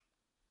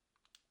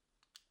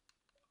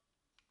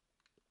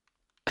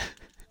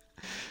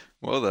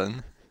Well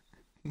then,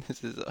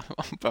 this is.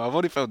 But I've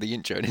already failed the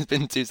intro, and it's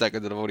been 2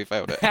 seconds, and I've already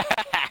failed it.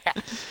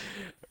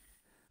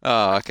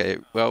 Ah, okay.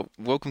 Well,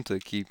 welcome to the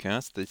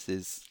CubeCast. This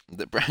is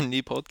the brand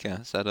new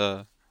podcast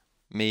that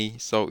me,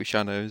 Salty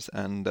Shadows,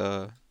 and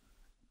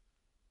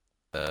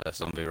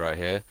Zombie right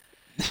here.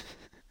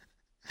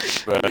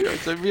 But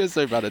we are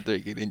so bad at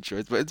doing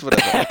intros, but it's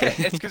whatever. Okay,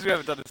 it's because we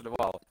haven't done this in a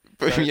while.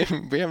 but So, we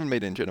haven't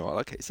made an intro in a while.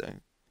 Okay, so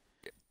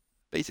so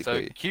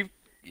basically, Cube,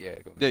 yeah.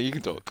 Go on. yeah, you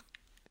can talk.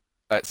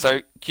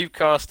 So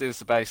CubeCast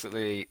is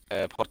basically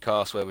a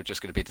podcast where we're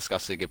just going to be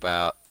discussing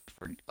about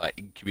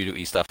like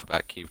community stuff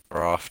about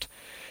CubeCraft.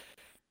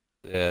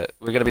 We're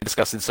going to be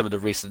discussing some of the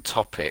recent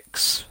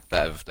topics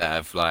that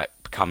have like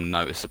become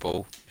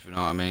noticeable, if you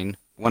know what I mean.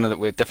 We're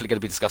definitely going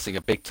to be discussing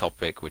a big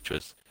topic, which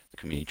was the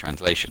community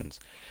translations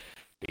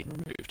being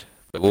removed.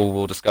 But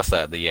we'll discuss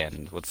that at the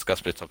end. We'll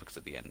discuss the topics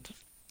at the end.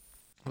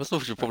 First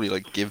off, we should probably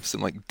give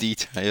some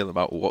detail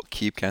about what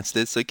CubeCast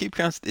is. So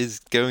CubeCast is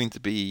going to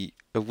be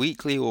a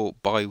weekly or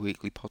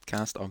bi-weekly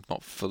podcast. I'm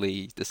not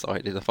fully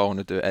decided if I want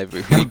to do it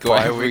every week or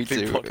every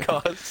Bi-weekly two.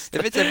 podcast.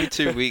 If it's every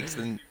 2 weeks,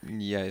 then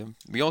yeah.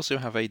 We also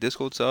have a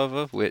Discord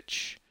server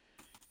which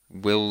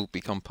will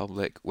become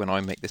public when I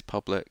make this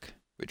public,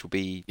 which will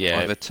be Yeah,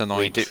 either we do.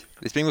 tonight.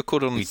 It's being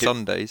recorded on We do.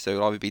 Sunday, so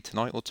it'll either be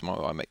tonight or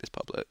tomorrow I make this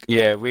public.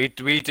 Yeah, we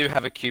do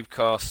have a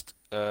CubeCast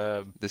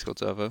Discord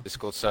server.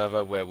 Discord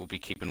server where we'll be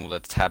keeping all the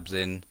tabs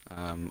in.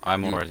 I'm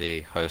Mm.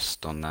 already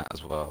host on that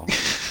as well.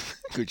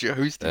 Good, you're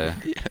hosting Uh,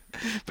 it.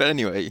 Yeah. But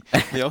anyway,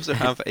 we also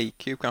have a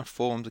CubeCraft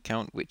forums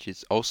account, which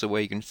is also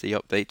where you can see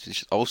updates,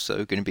 which is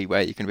also going to be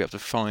where you're going to be able to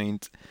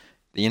find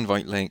the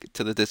invite link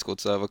to the Discord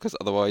server, because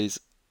otherwise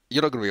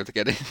you're not going to be able to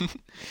get in.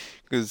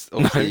 Because no.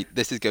 obviously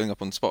this is going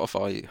up on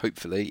Spotify,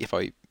 hopefully, if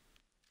I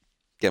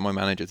get my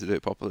manager to do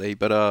it properly.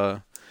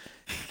 But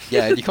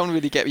yeah, you can't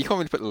really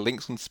put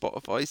links on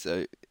Spotify,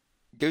 so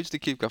go to the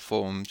CubeCast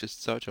forum,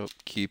 just search up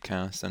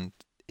CubeCast, and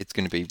it's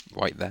going to be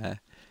right there.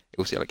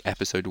 You'll see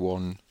episode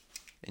 1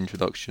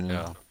 introduction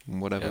Yeah, and yeah.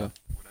 whatever.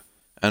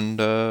 And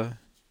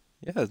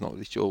yeah, I'm not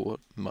really sure what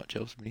much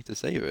else we need to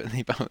say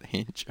really about the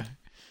intro.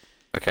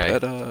 Okay.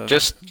 But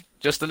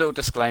Just a little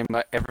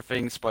disclaimer.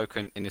 Everything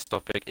spoken in this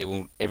topic,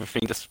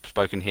 everything that's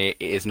spoken here,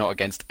 it is not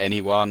against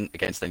anyone,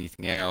 against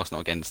anything else,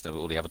 not against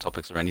all the other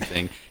topics or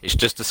anything. It's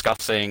just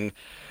discussing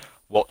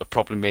what the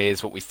problem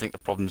is, what we think the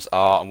problems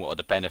are, and what are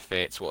the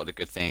benefits, what are the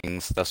good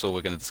things. That's all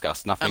we're going to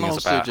discuss. and Nothing is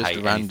also about just hate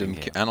anything random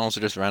here. and also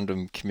just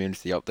random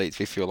community updates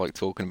we feel like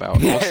talking about.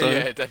 Yeah, Also,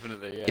 yeah,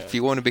 definitely, yeah. if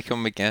you want to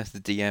become a guest,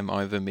 DM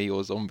either me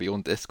or Zombie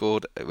on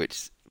Discord,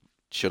 which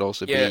should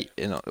also Yeah, be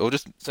in or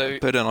just so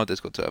put it on our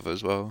Discord server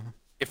as well.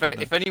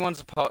 But, if anyone's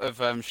a part of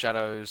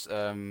Shadow's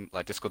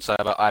like Discord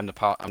server, I'm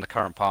the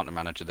current partner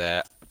manager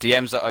there.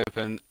 DMs are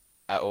open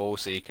at all,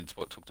 so you can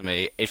talk to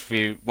me. If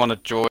you want to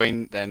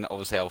join, then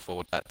obviously I'll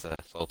forward that to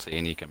Salty,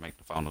 and you can make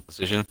the final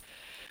decision.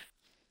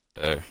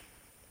 So,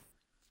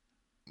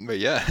 but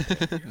yeah,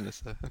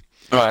 That's,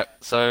 all right.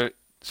 So,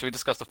 should we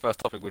discuss the first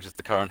topic, which is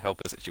the current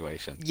helper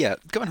situation? yeah,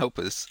 go and help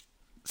us.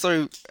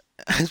 So,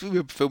 as we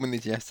were filming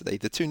these yesterday,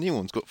 the two new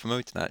ones got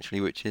promoted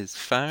actually, which is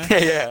Faris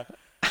Yeah.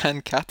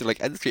 and Cat.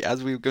 Actually,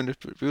 as we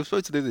were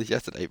supposed to do this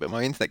yesterday, but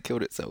my internet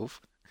killed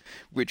itself,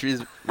 which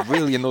is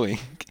really annoying.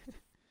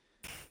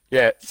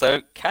 Yeah.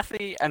 So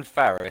Kathy and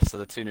Faris are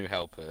the two new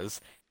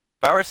helpers.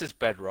 Faris is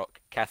Bedrock.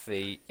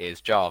 Kathy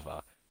is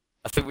Java.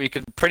 I think we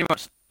can pretty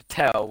much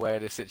tell where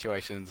this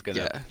situation's gonna,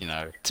 Yeah. you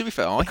know, To be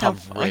fair, become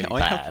really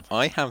bad.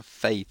 I have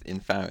faith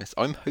in Faris.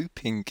 I'm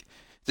hoping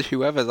to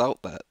whoever's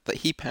out there that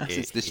he He,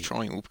 passes this he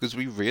trial because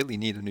we really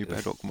need a new is.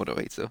 Bedrock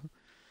moderator.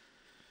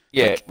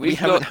 Yeah, We we've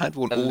haven't got had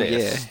one a all year.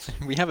 list.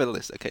 We have a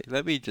list. Okay,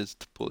 let me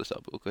just pull this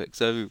up real quick.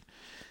 So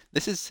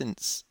this is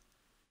since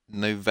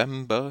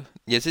November.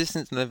 Yes, this is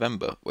since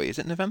November. Wait, is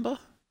it November?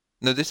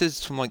 No, this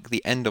is from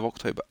the end of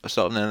October,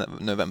 start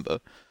of November.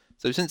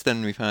 So since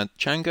then we've had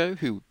Chango,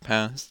 who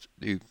passed,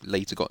 who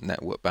later got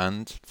network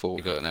banned for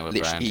We got another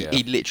brand, literally yeah,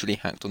 he literally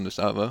hacked on the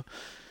server.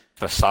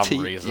 for some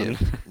Yeah, reason.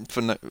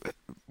 for no,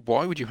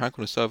 why would you hack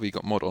on a server you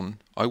got mod on?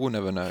 I will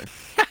never know.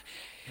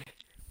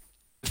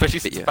 Especially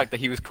But since the yeah, fact that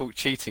he was caught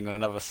cheating on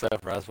another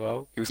server as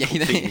well. He was yeah,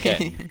 caught cheating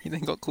again. he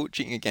then got caught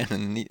cheating again,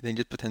 and they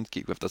just pretend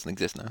CubeWeb doesn't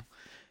exist now.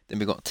 Then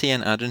we got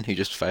TN Adden, who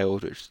just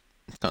failed, which is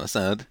kind of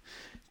sad.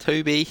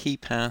 Toby, he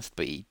passed,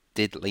 but he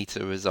did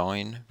later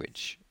resign,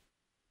 which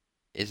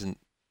isn't.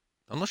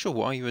 I'm not sure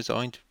why he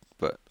resigned,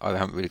 but I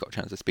haven't really got a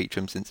chance to speak to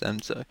him since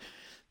then. So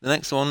the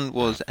next one Uh,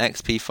 was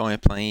XP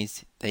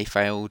Fireplays. They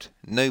failed.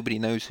 Nobody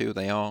knows who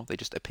they are. They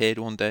just appeared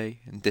one day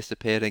and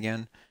disappeared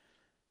again.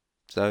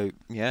 So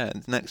yeah,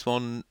 the next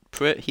one,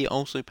 Prit, he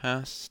also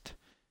passed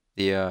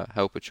the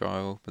helper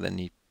trial, but then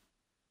he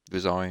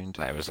resigned.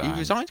 they He resigned.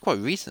 resigned quite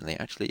recently,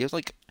 actually. It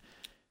was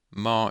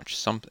March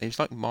something. It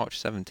was March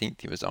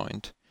 17th he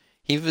resigned.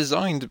 He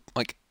resigned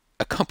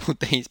a couple of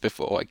days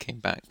before I came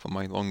back from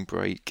my long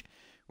break,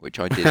 which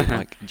I did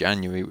in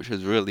January, which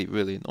was really,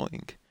 really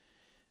annoying.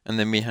 And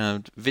then we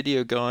had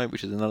Video Guy,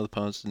 which is another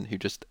person who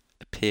just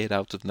appeared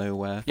out of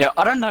nowhere. Yeah,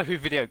 I don't know who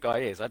Video Guy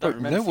is. I don't Bro,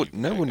 remember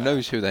seeing no Video one Guy.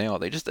 knows who they are.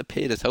 They just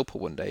appeared as helper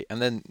one day,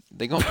 and then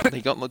they got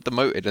like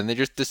demoted, and they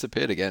just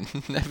disappeared again,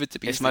 never to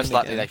be It's seen most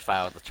likely they again.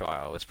 failed the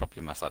trial. It's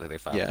probably most likely they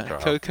failed the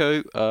Yeah,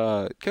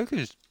 trial.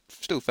 Coco's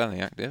still fairly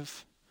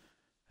active.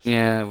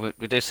 Yeah,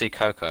 we do see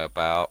Coco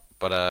about,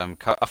 but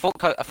I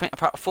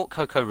thought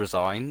Coco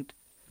resigned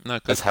No,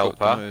 as Coco got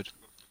helper. demoted.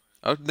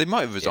 Oh, they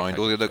might have Yeah, resigned,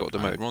 or Coco they got got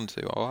demoted demoted. one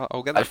too.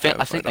 I'll get that I think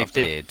clarified they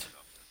after. did.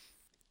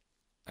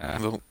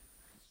 Well,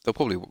 they'll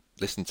probably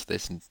listen to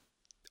this and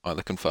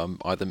either confirm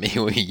either me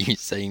or you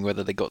saying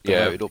whether they got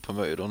Yeah. demoted or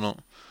promoted or not.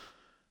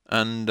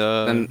 And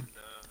Then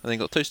they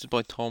got toasted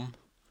by Tom,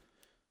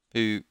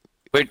 who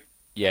we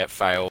yeah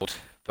failed,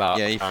 but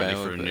yeah he apparently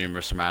failed, for a but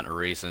numerous amount of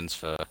reasons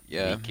for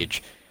yeah,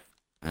 leakage.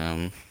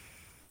 Um,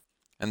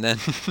 and then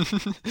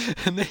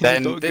and then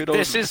then got good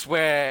this on. is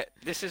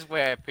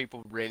where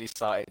people really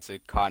started to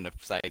kind of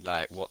say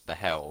like, what the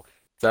hell?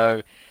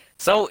 So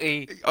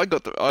Salty I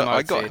got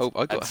demoted help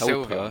I and got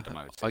Sylveon helper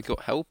I demoted.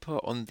 got helper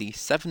on the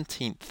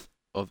 17th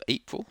of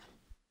April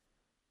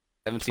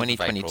 17th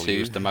of April, you 2022.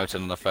 was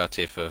demoted on the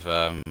 30th of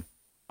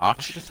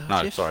Was it March. the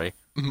No, 30th? sorry,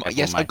 April,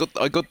 Yes, May.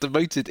 I got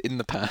demoted in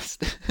the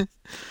past.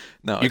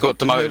 No, I You got got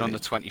demoted on the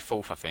demoted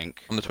 24th, I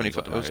think. on the Is when you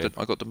got 21st. demoted.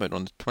 I got demoted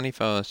on the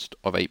 21st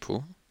of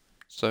April.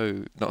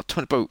 So, not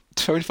 20, bro,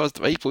 21st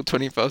of April,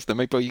 21st of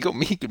May, bro, you got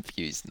me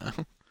confused now.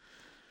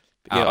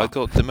 But yeah, I Oh,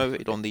 got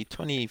demoted on the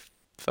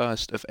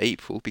 21st of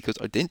April because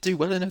I didn't do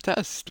well in a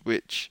test,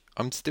 which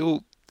I'm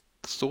still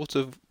sort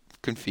of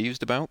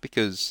confused about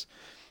because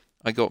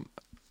I got.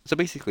 So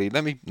basically,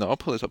 no, I'll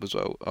pull this up as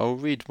well. I'll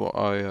read what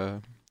I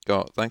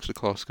got. Thanks to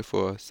Kloska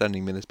for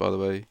sending me this, by the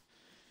way.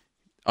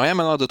 I am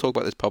allowed to talk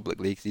about this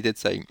publicly because he did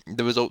say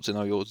the results are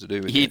now yours to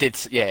do with you it. did.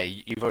 Yeah,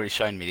 you've already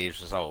shown me these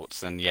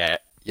results, and yeah,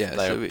 Yeah,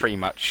 they're pretty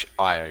much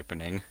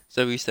eye-opening.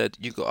 so he said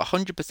you got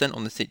 100%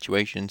 on the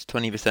situations,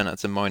 20% had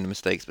some minor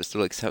mistakes, but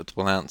still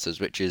acceptable answers,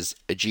 which is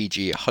a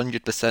GG.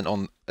 100%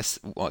 on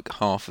like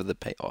half of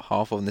the or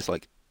half on this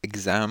like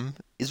exam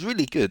is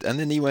really good. And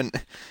then he went,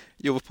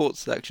 your report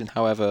selection,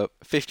 however,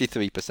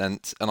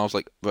 53%, and I was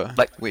like, bruh,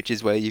 Like which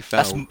is where you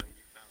that's fell.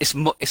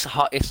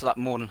 it's like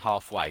more than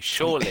halfway.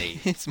 Surely,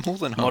 It's more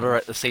than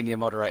the half. senior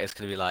moderator's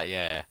gonna be like,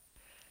 yeah,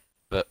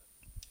 but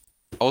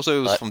Also,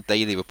 it was like from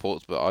daily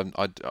reports, but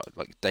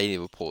like daily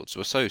reports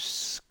were so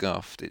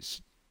scuffed.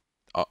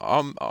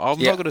 I'm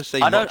yeah, not gonna say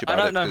much I about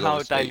don't it know because how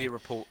obviously daily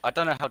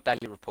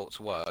reports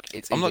work.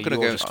 It's I'm either not gonna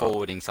you're go. just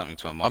forwarding something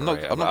to a I'm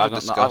moderator, not but gonna I've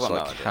discuss got no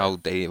like idea. how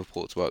daily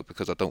reports work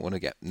because I don't want to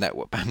get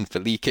network banned for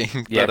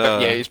leaking. Yeah, But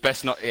but yeah, it's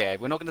best not. Yeah,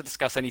 we're not going to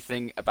discuss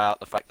anything about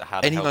the fact that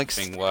how the any help like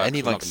thing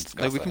any works. We're not like going to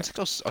no, discuss we can that.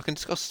 discuss. I can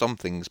discuss some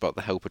things about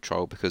the Helper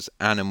Troll because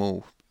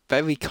Animal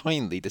very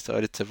kindly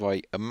decided to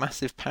write a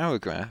massive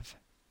paragraph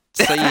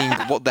saying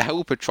what the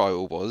Helper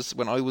trial was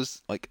when I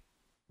was like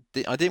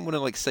I didn't want to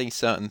like say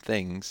certain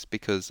things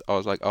because I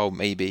was like, oh,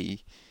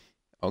 maybe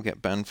I'll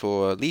get banned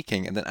for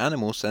leaking, and then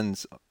Animal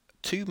sends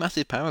two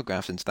massive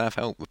paragraphs in staff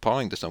help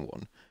replying to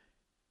someone,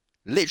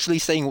 literally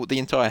saying what the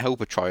entire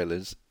helper trial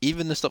is,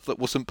 even the stuff that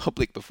wasn't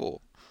public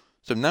before.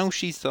 So now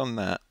she's done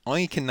that,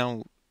 I can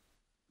now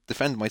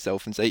defend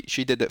myself and say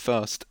she did it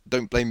first.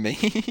 Don't blame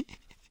me.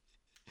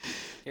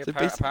 Yeah, So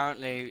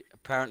basically,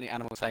 apparently,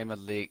 Animal Tamer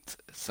leaked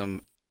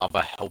some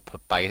other helper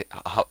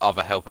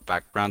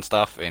background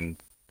stuff in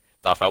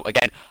staff help.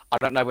 Again, I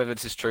don't know whether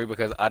this is true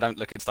because I don't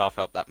look in staff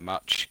help that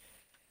much,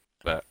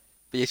 but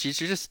yeah, she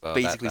just well,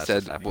 basically that's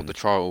just said what the happened.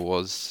 trial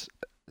was.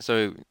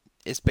 So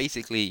it's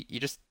basically you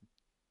just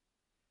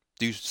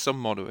do some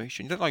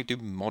moderation. You don't like do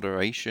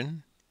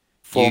moderation.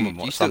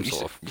 Some You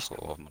sort of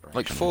like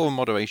moderation. forum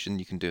moderation.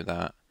 You can do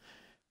that.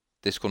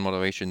 Discord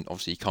moderation,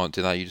 obviously you can't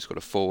do that. You just got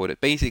to forward it.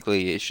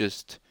 Basically, it's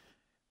just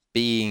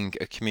being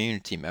a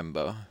community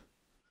member,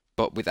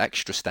 but with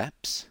extra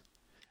steps,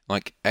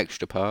 like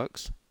extra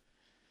perks.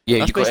 Yeah,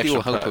 That's you got basically extra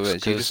all Helper perks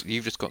is. because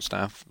You've just got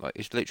staff. Like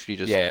it's literally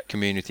just yeah,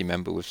 community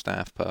member with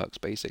staff perks,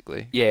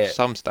 basically. yeah.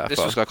 Some staff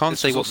perks. I can't This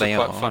say was what also they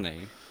quite are.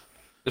 funny.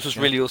 This was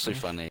Yeah, really also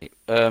funny.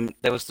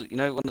 There was,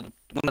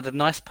 one of the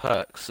nice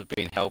perks of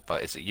being helper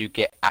is that you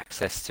get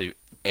access to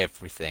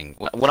everything.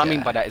 What I mean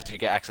yeah. by that is you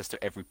get access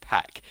to every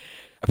pack.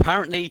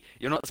 Apparently,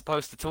 you're not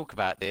supposed to talk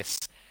about this.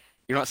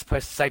 You're not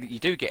supposed to say that you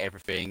do get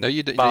everything. No,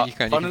 you do, But you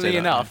can say funnily that. Yeah.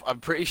 enough, I'm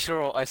pretty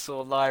sure I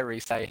saw Lyrie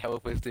say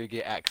helpers do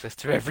get access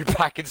to every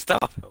pack and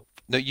stuff.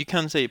 No, you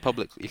can say it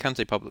public. You can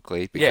say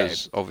publicly Yeah,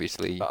 because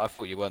obviously but I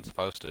thought you weren't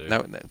supposed to.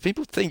 now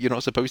people think you're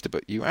not supposed to,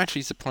 but you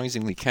actually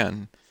surprisingly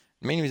can.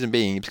 The main reason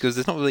being because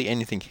there's not really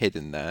anything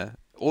hidden there.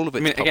 All of I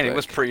it's mean, again, it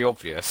was public. pretty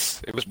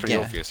obvious. It was pretty Yeah.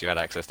 obvious you had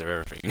access to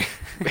everything.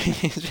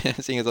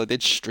 Seeing as I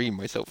did stream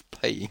myself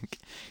playing,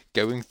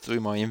 going through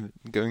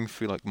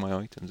like my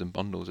items and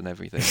bundles and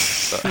everything.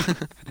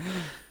 But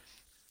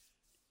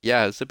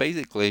yeah, so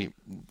basically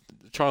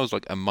the trial's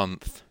like a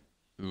month,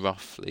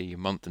 roughly a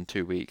month and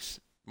 2 weeks.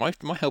 My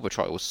helper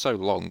trial was so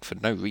long for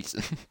no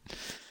reason.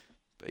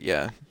 But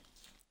yeah.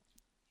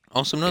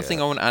 Also, another Yeah.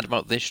 thing I want to add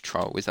about this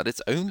trial is that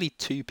it's only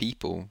two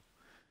people.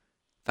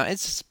 That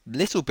is a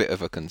little bit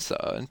of a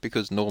concern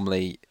because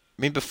normally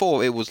mean,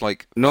 before it was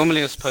like Normally,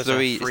 you're supposed to have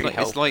three. three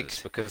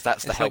helpers because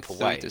that's the it's like helper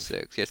 3 to 6.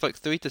 wave. Yeah, it's like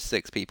 3 to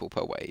 6 people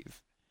per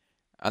wave.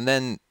 And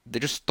then they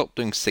just stopped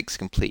doing six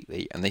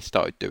completely, and they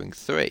started doing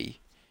three.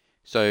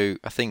 So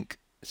I think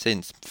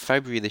since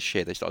February this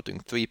year, they started doing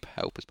three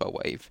helpers per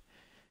wave.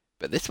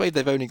 But this wave,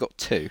 they've only got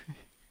two.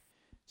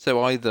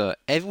 So either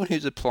everyone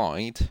who's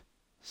applied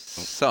Oh,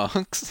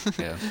 sucks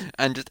yeah.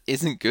 and just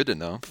isn't good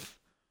enough,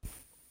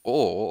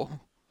 or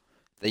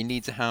they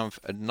need to have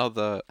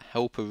another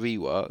helper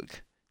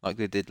rework like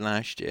they did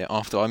last year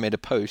after I made a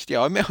post.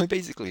 Yeah, I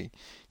basically.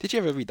 Did you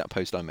ever read that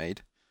post I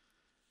made?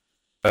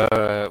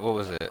 What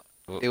was it?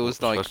 It What was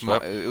was like supposed to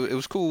up? it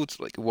was called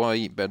like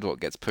why Bedrock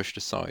gets pushed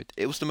aside.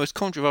 It was the most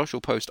controversial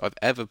post I've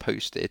ever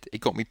posted. It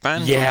got me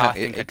banned from Yeah, I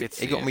think I did it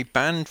see got it. me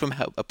banned from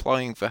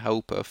applying for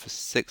helper for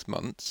 6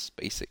 months,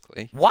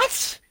 basically.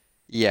 What?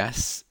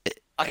 Yes.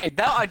 Okay,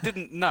 that I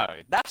didn't know.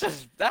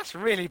 That's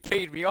really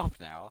peed me off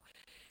now.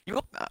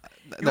 You're Uh,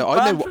 you're no, I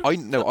know. banned from I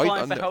no,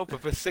 applying for no, helper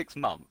for six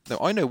no, months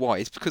I know why.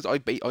 It's because I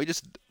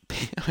just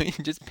I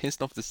just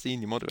pissed off the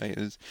senior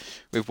moderators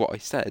with what I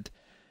said.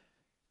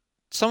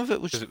 Some of it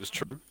was because it was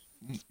true.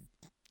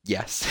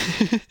 yes,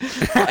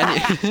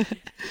 but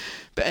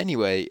but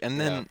anyway, and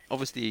Yeah. then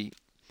obviously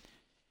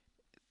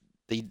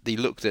they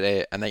looked at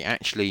it and they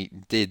actually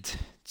did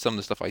some of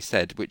the stuff I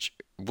said, which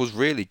was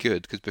really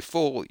good because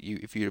before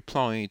if you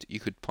applied, you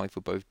could apply for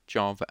both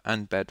Java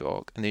and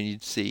Bedrock, and then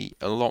you'd see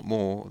a lot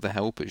more of the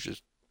helpers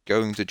just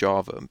going to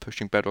Java and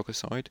pushing Bedrock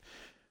aside,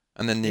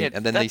 Yeah,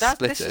 and then they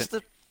split this is it.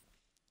 the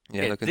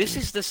Yeah, yeah, they'll this continue.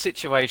 is the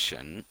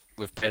situation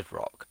with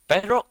Bedrock.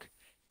 Bedrock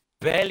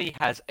barely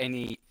has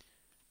any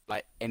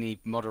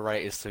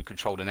moderators to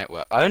control the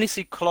network. I only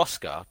see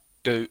Kloska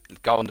do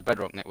go on the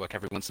Bedrock network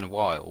every once in a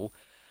while.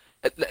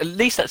 At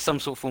least that's some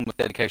sort of form of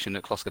dedication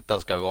that Kloska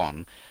does go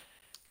on.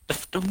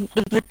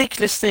 The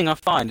ridiculous thing I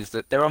find is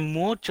that there are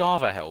more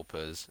Java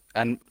helpers,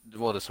 and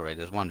well, sorry,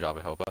 there's one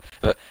Java helper,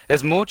 but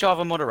there's more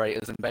Java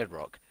moderators than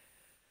Bedrock.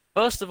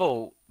 First of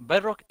all,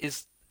 Bedrock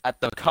is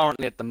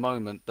currently at the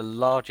moment the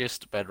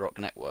largest Bedrock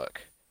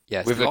network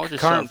Yes, with the a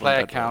largest current server on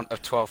player count of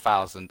Bedrock.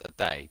 12,000 a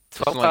day. It's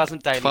like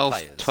 12,000 daily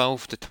players.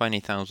 12 to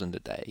 20,000 a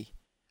day,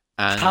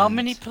 How and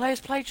many players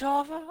play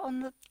Java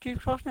on the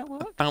CubeCast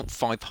network? about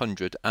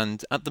 500.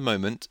 And at the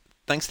moment,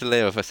 thanks to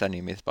Leo for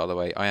sending me this, by the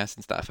way, I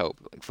asked Staff Help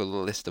like, for a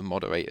list of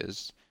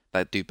moderators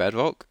that do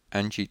Bedrock,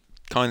 and she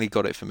kindly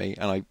got it for me,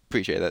 and I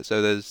appreciate that.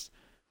 So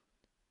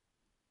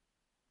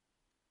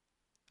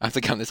I have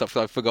to count this up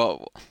because I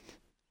forgot.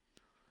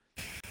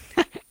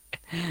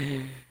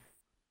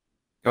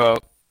 Well,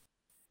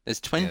 There's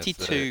yeah, so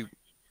 22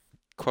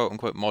 quote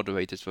unquote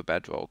moderators for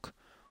Bedrock,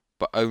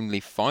 but only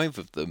five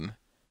of them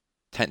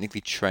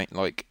technically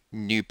like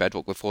knew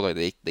Bedrock before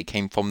they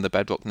came from the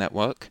Bedrock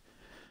network.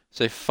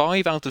 So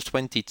 5 out of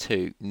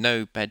 22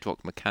 know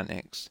Bedrock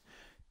mechanics.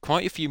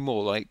 Quite a few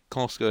more, like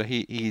Koska,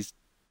 he's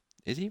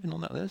is he even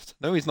on that list?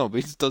 No, he's not, but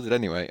he just does it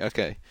anyway.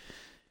 Okay,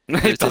 so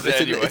it does it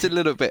it's anyway. a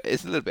little bit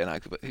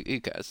inaccurate, but who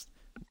cares?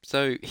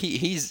 So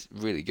he's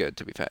really good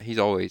to be fair. He's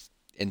always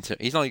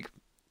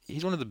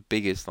he's one of the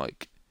biggest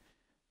like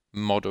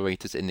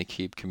moderators in the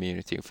Cube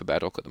community for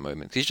Bedrock at the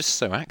moment. 'Cause he's just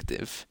so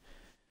active.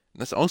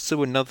 That's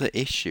also another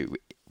issue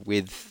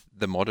with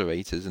the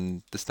moderators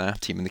and the staff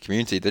team and the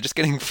community. They're just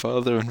getting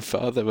further and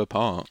further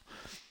apart.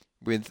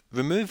 With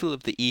removal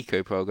of the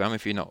eco program,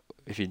 if you're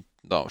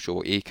not sure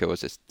what eco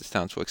is, it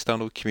stands for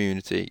external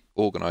community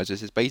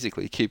organizers. It's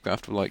basically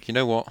CubeCraft were like, you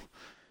know what?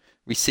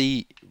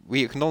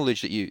 We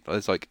acknowledge that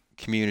there's like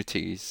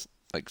communities,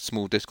 like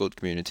small Discord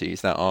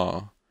communities that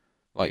are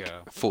like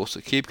Yeah. for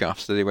CubeCraft.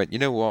 So they went, you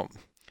know what?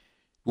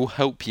 We'll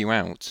help you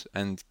out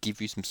and give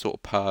you some sort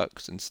of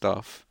perks and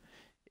stuff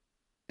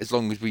as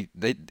long as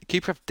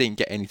CubeCraft didn't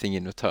get anything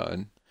in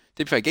return.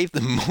 To be fair, it gave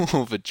them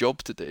more of a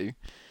job to do.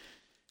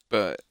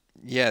 But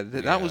yeah,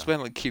 that was Yeah.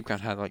 when like CubeCraft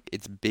had like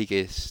its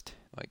biggest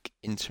like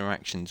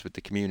interactions with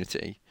the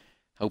community,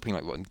 helping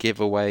like run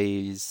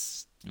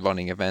giveaways,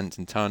 running events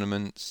and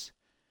tournaments.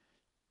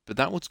 But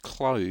that was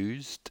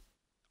closed.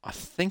 I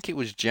think it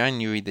was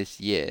January this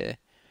year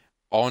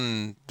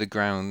on the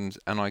grounds,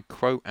 and I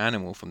quote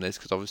Animal from this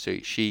because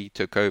obviously she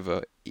took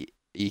over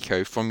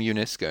Eco from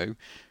UNESCO,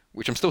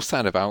 which I'm still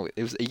sad about.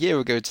 It was a year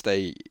ago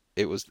today.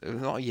 It was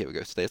not a year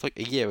ago today. It's like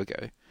a year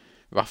ago,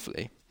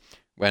 roughly,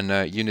 when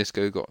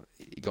UNESCO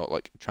got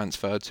like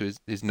transferred to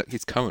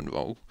his current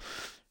role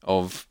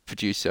of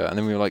producer, and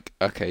then we were like,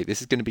 okay,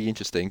 this is going to be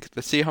interesting.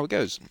 Let's see how it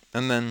goes.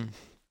 And then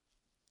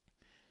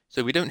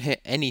so we don't hear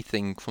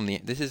anything from the.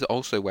 This is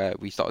also where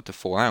we started to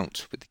fall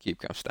out with the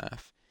CubeCraft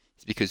staff.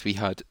 It's because we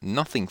heard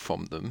nothing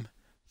from them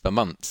for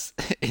months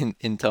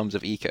in terms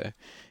of eco,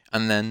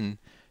 and then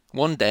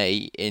one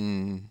day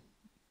in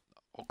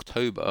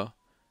October,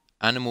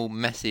 Animal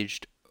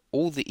messaged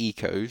all the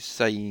ecos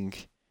saying,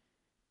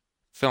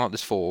 fill out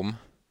this form.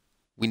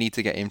 We need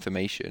to get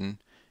information,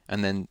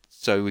 and then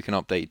so we can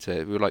update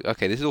it. We were like,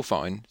 okay, this is all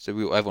fine. So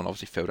everyone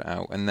obviously filled it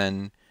out, and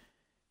then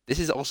this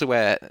is also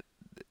where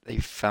they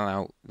fell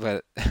out,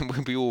 where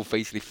we all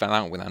basically fell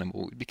out with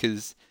Animal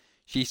because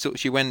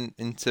She went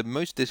into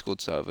most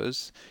Discord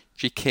servers.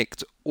 She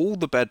kicked all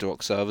the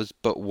Bedrock servers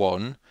but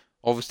one.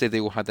 Obviously, they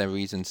all had their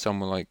reasons. Some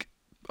were like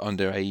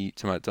underage,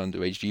 some had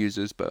underage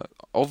users, but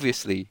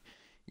obviously,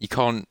 you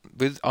can't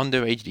with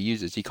underage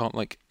users. You can't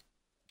like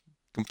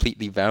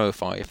completely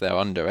verify if they're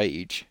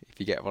underage. If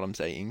you get what I'm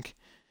saying.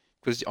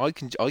 Because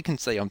I can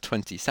say I'm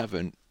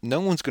 27. No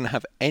one's gonna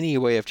have any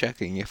way of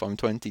checking if I'm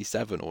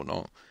 27 or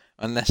not,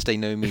 unless they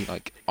know me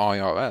like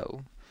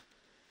IRL.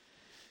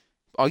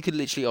 I could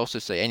literally also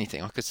say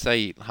anything. I could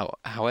say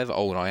however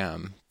old I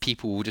am,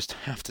 people will just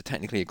have to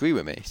technically agree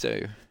with me.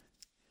 So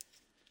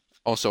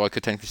also I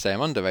could technically say I'm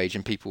underage,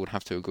 and people would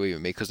have to agree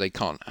with me because they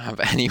can't have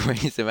any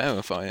ways to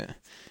verify it.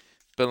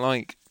 But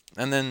like,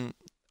 and then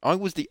I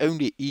was the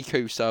only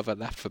eco server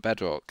left for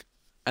Bedrock.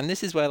 And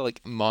this is where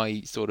like my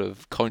sort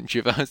of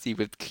controversy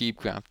with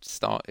CubeCraft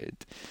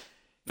started.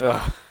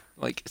 Ugh,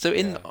 Like, so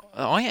yeah.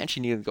 I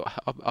actually nearly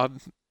got. I'm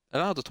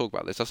allowed to talk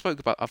about this. I've heard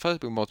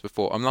about mods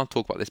before. I'm allowed to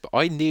talk about this, but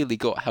I nearly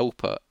got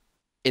helper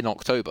in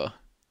October,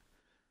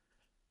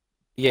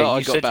 Yeah, but I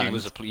you got said you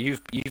was banned.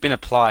 you've been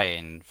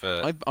applying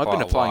for I've been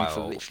quite a applying for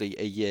while literally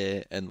a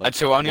year and like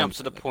until only up one,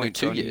 to the no, point to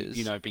two only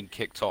years. being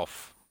kicked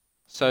off.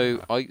 So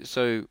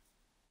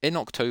in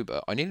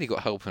October, I nearly got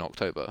help in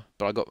October,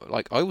 but I got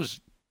like I was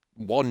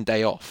one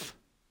day off,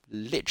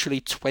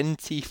 literally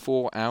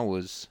 24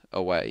 hours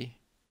away.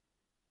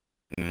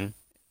 Mm.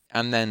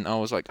 And then I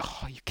was like, oh,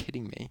 are you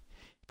kidding me?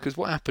 Because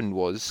what happened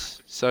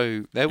was,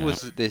 so there Yeah.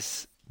 was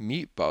this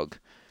mute bug,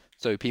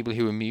 so people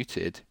who were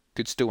muted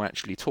could still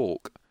actually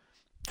talk.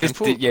 And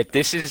for Yeah,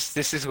 this this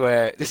is is like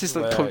where this is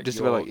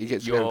where like it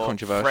gets very your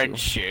controversial.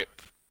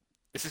 friendship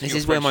this is This your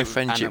is where my friendship with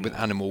friendship with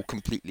animal. Animal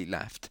completely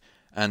left,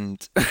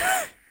 and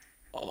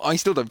I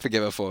still don't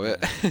forgive her for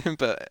it, Yeah.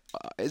 but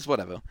it's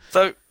whatever.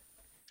 So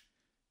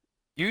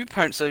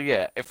so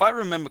yeah, if I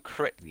remember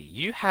correctly,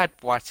 you had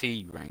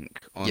YT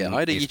rank Yeah, I on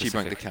had a a YouTube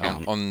ranked specific account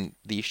account. on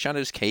the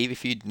Shadows Cave.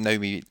 If you know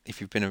me, if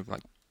you've been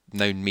like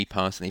known me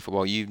personally for a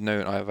while, you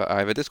know I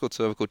have a Discord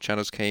server called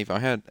Shadows Cave.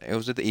 It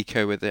was with the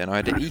eco with it, and I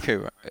had a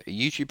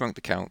YouTube ranked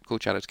account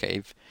called Shadows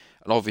Cave.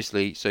 And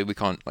obviously, so we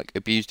can't like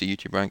abuse the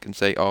YouTube rank and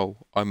say, oh,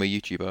 I'm a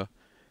YouTuber.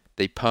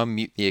 They perm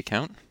mute the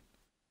account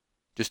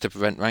just to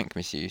prevent rank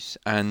misuse.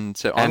 And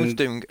so And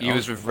you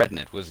was with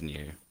Rednet, wasn't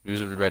you? You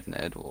was with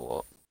Rednet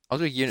or I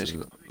was with units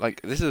what?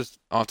 like this is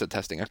after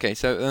testing. Okay,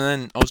 so and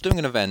then I was doing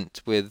an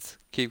event with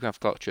CubeCraft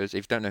Clutchers.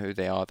 If you don't know who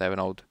they are, they're an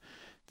old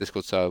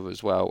Discord server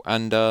as well.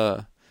 And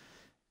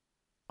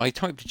I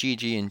typed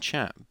GG in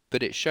chat,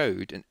 but it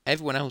showed, and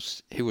everyone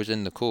else who was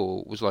in the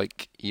call was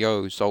like,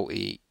 "Yo,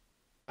 Salty,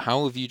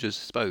 how have you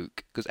just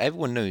spoke?" Because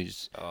everyone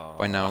knows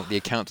by now Oh, the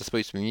accounts are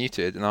supposed to be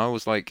muted, and I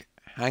was like,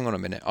 "Hang on a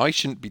minute, I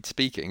shouldn't be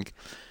speaking."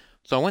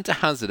 So I went to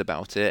Hazard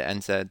about it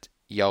and said,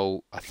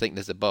 "Yo, I think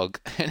there's a bug,"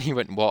 and he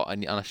went, "What?"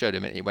 And I showed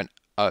him, and he went,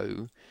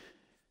 "Oh."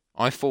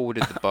 I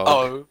forwarded the bug.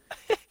 oh,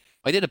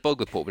 I did a bug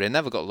report, but it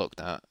never got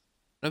looked at.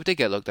 No, it did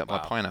get looked at by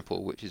wow.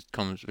 Pineapple, which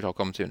I'll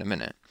come to in a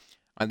minute.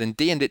 I then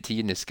DM'd it to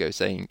Unisco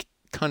saying,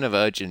 kind of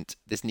urgent,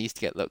 this needs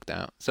to get looked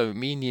at. So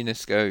me and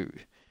Unisco,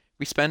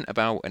 we spent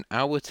about an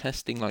hour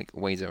testing like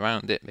ways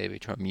around it, maybe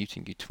try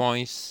muting you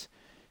twice,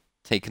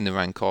 taking the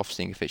rank off,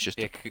 seeing Yeah, if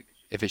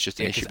it's just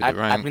an yeah, issue because with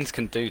the admins rank.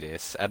 can do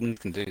this. Admins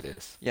can do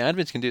this. Yeah,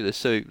 admins can do this.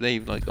 So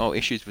they've like, oh,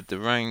 issues with the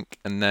rank,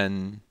 and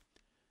then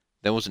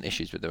there wasn't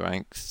issues with the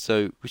ranks.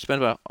 So we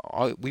spent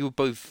we were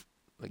both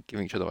like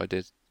giving each other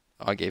ideas.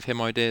 I gave him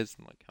ideas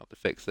and like how to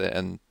fix it,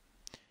 and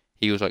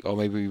he was like, "Oh,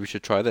 maybe we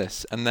should try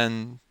this." And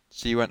then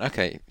so you went,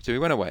 "Okay." So we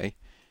went away.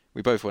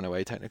 We both went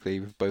away. Technically,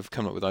 we've both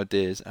come up with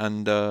ideas,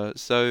 and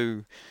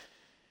so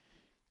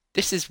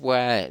this is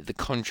where the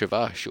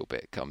controversial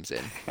bit comes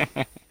in.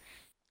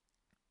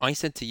 I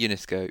said to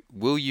Unisco,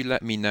 "Will you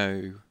let me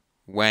know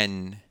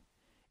when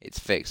it's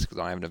fixed? Because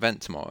I have an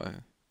event tomorrow."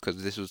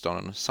 Because this was done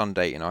on a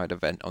Sunday, and I had an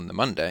event on the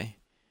Monday.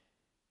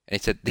 And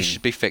he said, "This Hmm.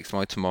 should be fixed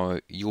by tomorrow.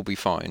 You'll be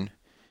fine."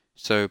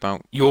 So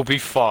about You'll be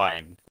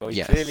fine. Well, he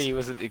yes. clearly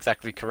wasn't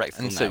exactly correct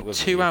And on so that, was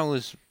two he?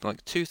 hours,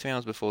 like 2, 3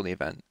 hours before the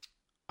event,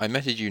 I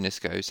messaged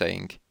Unisco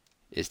saying,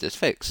 "Is this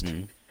fixed?"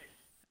 Hmm.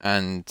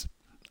 And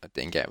I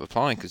didn't get a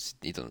reply because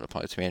he doesn't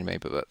reply to me anyway,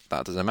 but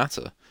that doesn't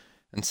matter.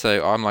 And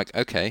so I'm like,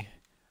 okay,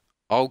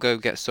 I'll go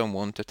get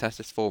someone to test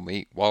this for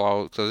me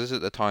so this is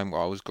at the time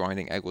where I was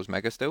grinding Egg Wars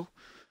Mega still.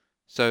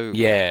 So,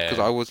 because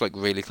I Yeah. was like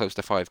really close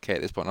to 5k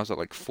at this point, I was at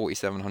like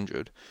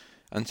 4700.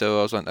 And so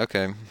I was like,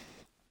 okay,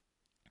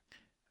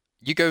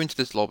 you go into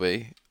this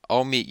lobby,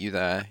 I'll meet you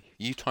there,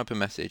 you type a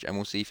message, and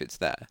we'll see if it's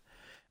there.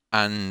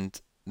 And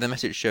the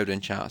message showed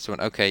in chat, so I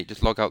went, okay,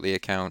 just log out the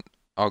account,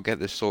 I'll get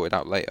this sorted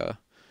out later.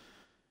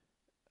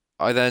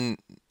 I then,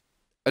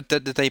 the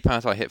day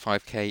passed, I hit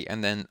 5k,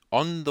 and then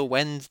on the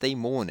Wednesday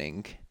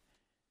morning,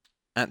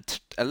 at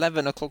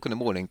 11 o'clock in the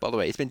morning, by the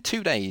way, it's been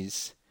 2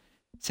 days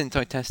since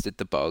I tested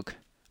the bug.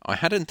 I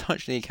hadn't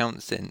touched the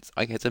account since.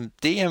 I get a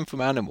DM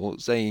from Animal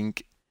saying,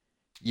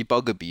 you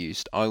bug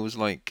abused. I was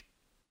like,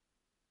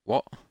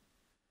 what?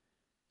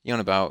 You on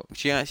about?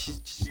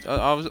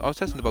 I was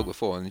testing the bug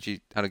before, and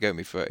she had a go at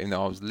me for it, even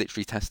though I was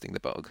literally testing the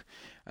bug.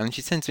 And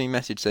she sent me a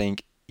message saying,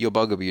 you're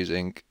bug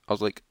abusing. I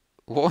was like,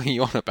 what are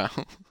you on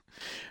about?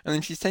 And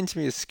then she sent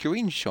me a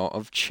screenshot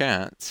of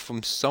chats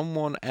from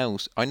someone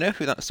else. I know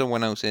who that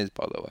someone else is,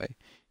 by the way,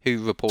 who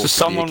So reported the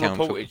someone account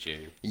for. reported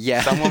you.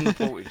 Yeah, Someone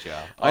reported you.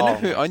 I know Oh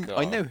who my I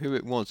god. know who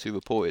it was who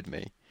reported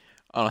me,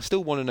 and I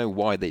still want to know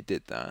why they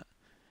did that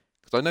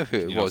because I know who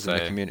Can it you not was in the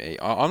say? community.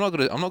 I'm not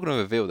gonna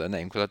reveal their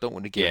name because I don't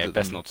want to give Yeah,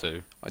 best them not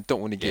to. I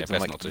don't want to Yeah, give them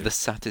best like not to. the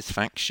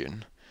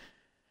satisfaction.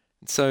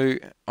 So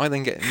I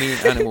then get me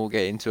and Animal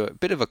get into a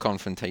bit of a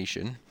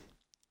confrontation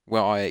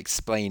where I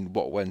explain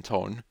what went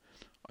on.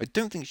 I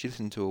don't think she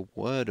listened to a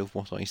word of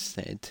what I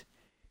said.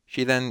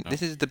 She then, No.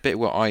 this is the bit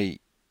where I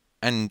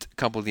and a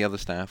couple of the other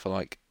staff are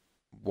like,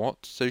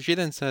 what? So she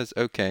then says,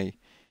 okay,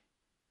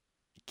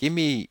 give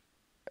me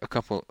a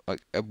couple,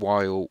 like a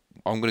while.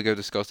 I'm going to go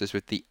discuss this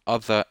with the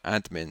other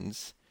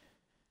admins,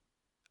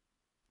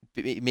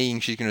 meaning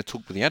she's going to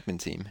talk with the admin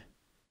team.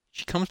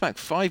 She comes back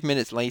 5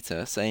 minutes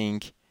later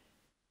saying,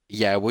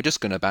 yeah, we're just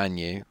going to ban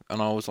you.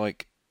 And I was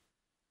like,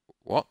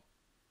 what?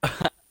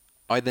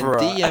 I then Bruh.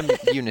 DM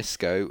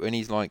Unisco and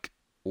he's like,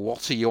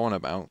 what are you on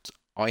about?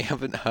 I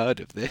haven't heard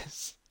of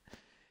this.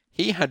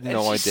 He had And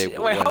no idea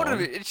what wait, went hold on a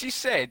on. minute. And she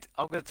said,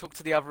 I'm going to talk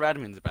to the other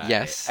admins about it.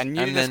 Yes, And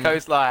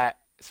Unisco's like,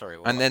 sorry,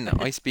 and what? then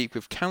I speak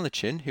with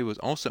Kalichin, who was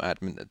also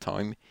admin at the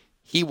time.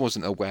 He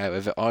wasn't aware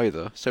of it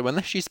either. So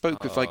unless she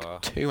spoke with like Uh,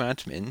 two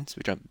admins,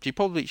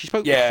 she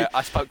spoke with yeah,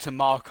 I spoke to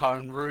Marco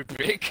and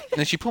Rubik.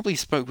 no, she probably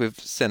spoke with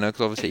Senna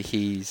because obviously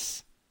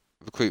he's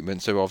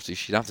recruitment, so obviously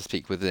she'd have to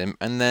speak with him.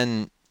 And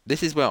then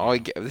this is where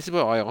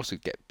I also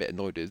get a bit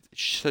annoyed with.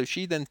 So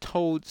she then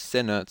told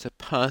Senna to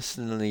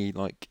personally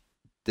like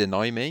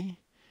deny me.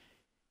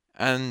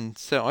 And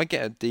so I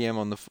get a DM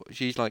on the.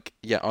 She's like,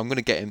 "Yeah, I'm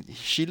gonna get him."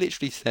 She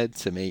literally said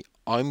to me,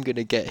 "I'm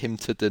gonna get him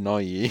to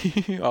deny you."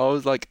 I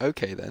was like,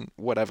 "Okay then,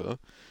 whatever."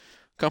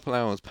 A couple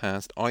hours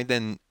passed. I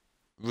then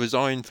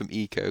resigned from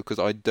Eco because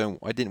I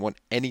didn't want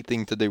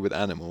anything to do with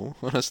Animal.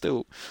 And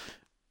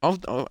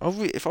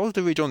if I was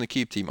to rejoin the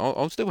Cube team,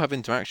 I'll still have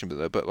interaction with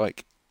her, but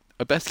like,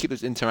 I best keep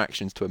those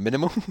interactions to a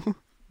minimum,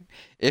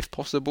 if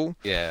possible.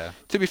 Yeah.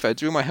 To be fair,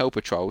 during my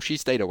helper trial, she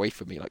stayed away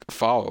from me, like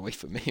far away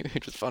from me,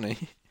 which was funny.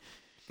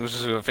 I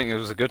think it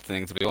was a good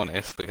thing, to be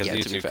honest, because Yeah,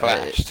 you to be two fair,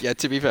 clashed. yeah,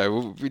 to be fair,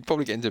 we'd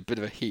probably get into a bit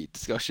of a heat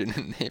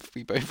discussion if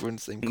we both were on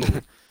the same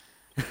call.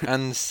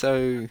 And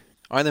so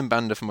I then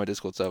banned her from my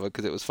Discord server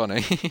because it was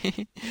funny.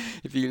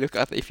 If you look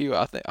at, if you,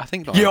 I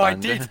think that I Yeah, I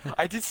banned did. her.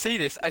 I did see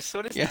this. I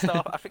saw this Yeah,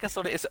 stuff. I think I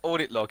saw it as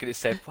audit log, and it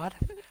said, "What?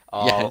 yeah,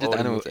 Oh, just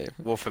animal tape.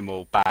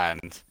 Wolfenmore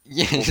banned.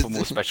 Yeah,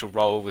 Wolfenmore special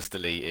role was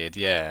deleted."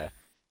 Yeah,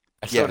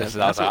 I saw yeah, this,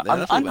 and I was like,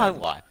 that's "I what know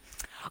banned. why.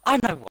 I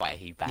know why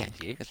he Yeah, banned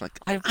you. it's like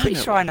I'm I pretty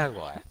know sure I why. know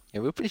why." Yeah,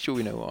 we're pretty sure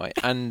we know why.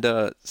 And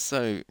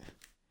so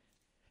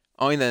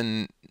I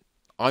then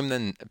I'm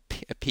then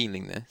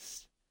appealing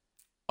this.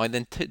 I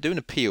then do an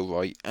appeal,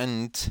 right?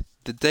 And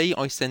the day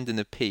I send an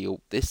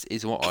appeal, this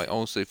is what I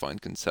also find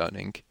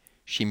concerning.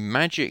 She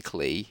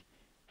magically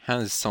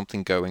has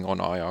something going on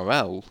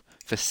IRL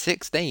for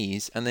 6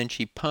 days, and then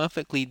she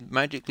perfectly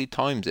magically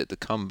times it to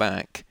come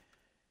back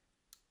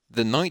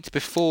the night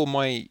before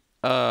my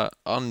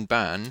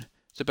unban.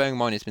 So bearing in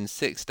mind it's been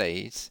 6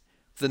 days.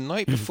 The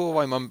night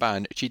before I'm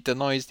unbanned, she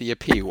denies the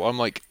appeal. I'm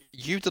like,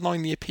 you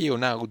denying the appeal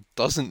now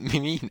doesn't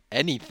mean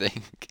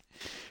anything.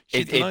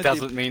 She It denies the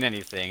doesn't mean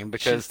anything she,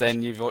 because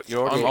then I'm you're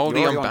already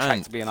already on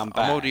track unbanned. to being I'm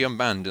already unbanned,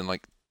 unbanned, and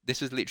like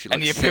this was literally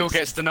and like the appeal six.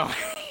 gets denied.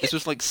 This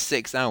was like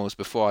 6 hours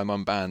before I'm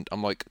unbanned.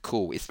 I'm like,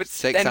 cool. It's But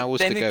 6 hours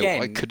to then go. I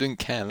again, couldn't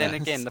care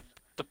less.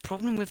 the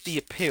problem with the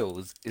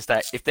appeals is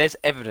that if there's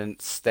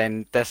evidence,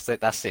 then that's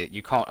it.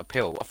 You can't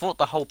appeal. I thought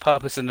the whole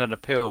purpose in an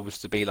appeal was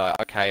to be like,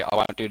 okay, I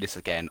won't do this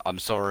again. I'm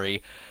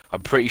sorry.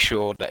 I'm pretty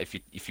sure that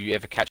if you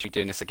ever catch me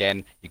doing this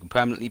again, you can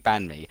permanently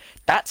ban me.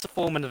 That's a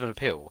form of an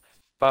appeal.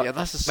 Yeah, But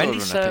that's a sort many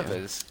of an appeal.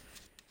 servers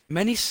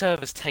Many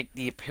servers take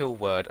the appeal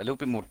word a little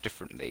bit more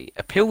differently.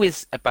 Appeal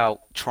is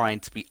about trying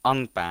to be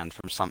unbanned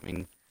from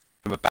something,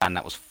 from a ban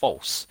that was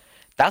false.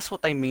 That's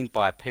what they mean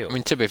by I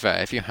mean, appeal. to be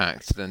fair, if you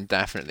hacked, then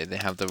definitely they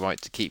have the right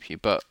to keep you.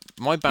 But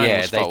my ban Yeah,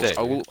 was they false.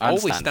 I do. will I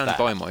always understand stand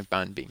by that. my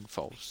ban being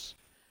false.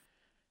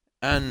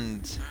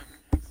 And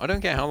I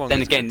don't care how long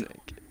Then it's going again, to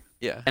take.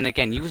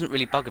 Yeah. you wasn't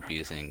really bug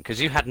abusing because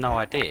you had no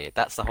idea.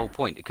 That's the whole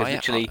point. Because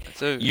literally,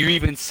 So you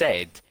even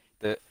said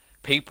that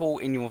people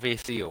in your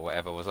VC or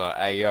whatever was like,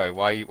 "Hey yo,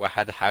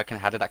 how did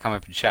that come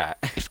up in chat?"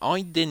 if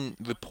I didn't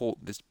report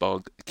this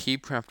bug,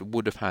 CubeCraft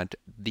would have had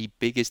the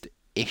biggest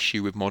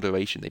issue with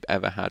moderation they've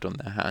ever had on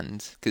their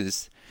hands.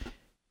 Because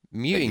But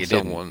muting you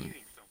didn't. someone,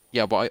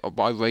 yeah, but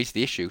I raised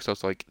the issue. So I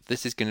was like,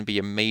 this is going to be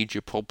a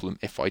major problem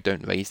if I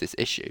don't raise this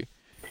issue.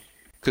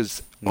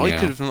 Because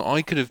Yeah.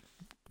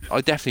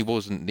 I definitely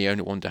wasn't the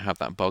only one to have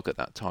that bug at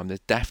that time. There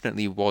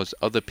definitely was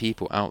other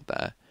people out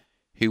there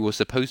who were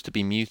supposed to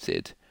be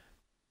muted,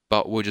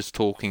 but were just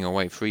talking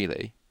away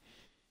freely.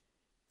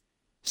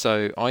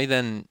 So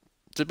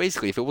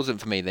basically, if it wasn't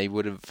for me, they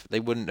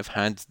wouldn't have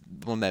had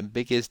one of their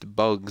biggest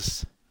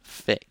bugs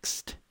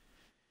fixed.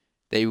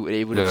 They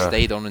would have Yeah.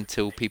 stayed on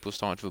until people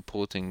started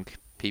reporting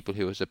people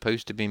who were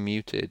supposed to be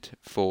muted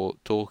for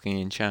talking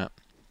in chat.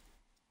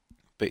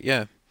 But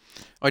yeah,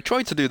 I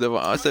tried to do the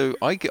right. So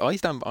I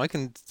stand. I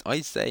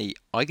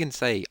can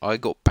say I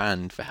got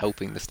banned for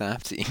helping the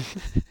staff team.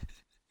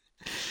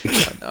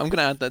 I'm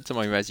gonna add that to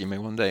my resume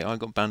one day. I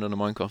got banned on a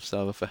Minecraft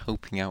server for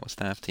helping out a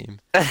staff team.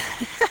 To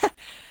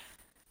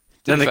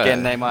be Then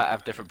again, fair, they might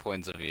have different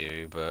points of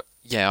view, but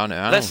yeah, I know.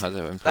 Animal let's has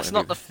their own point that's of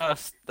not view. the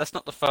first. That's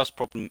not the first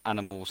problem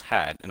animals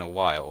had in a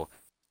while.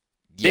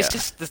 Yeah,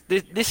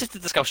 This is the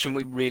discussion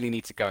we really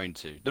need to go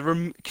into.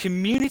 The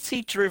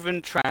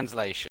community-driven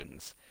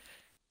translations.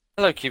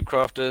 Hello,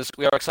 CubeCrafters.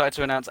 We are excited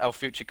to announce our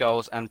future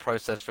goals and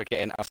process for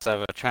getting our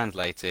server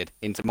translated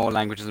into more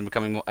languages and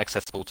becoming more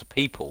accessible to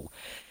people.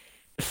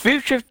 The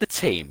future of the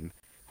team.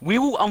 We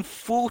will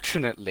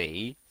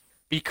unfortunately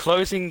be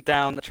closing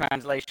down the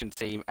translation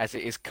team as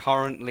it is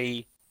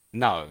currently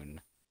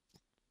known.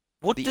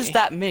 What does the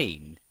that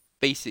mean?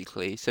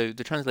 basically, so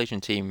the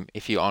translation team,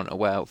 if you aren't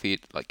aware, if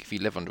you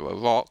live under a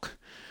rock,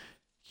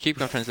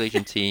 CubeCraft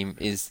translation team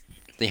is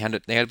they had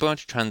a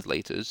bunch of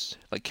translators,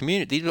 like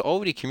community. These were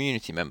already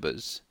community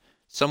members.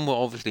 Some were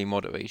obviously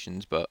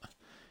moderations, but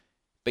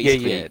Yeah,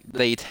 yeah, basically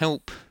they'd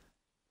help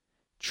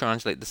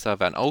translate the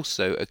server, and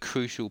also a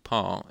crucial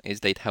part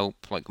is they'd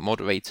help like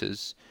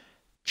moderators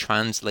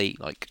translate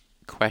like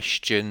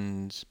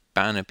questions,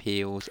 ban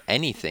appeals,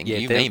 anything, yeah.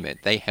 you name it.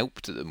 They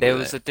helped them There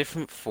with was it. a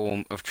different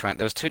form of there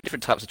was two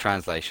different types of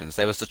translations.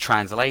 There was the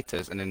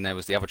translators, and then there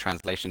was the other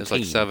translation There's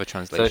like team. server So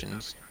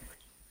translations.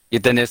 yeah,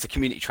 then there's the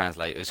community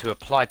translators who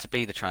apply to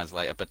be the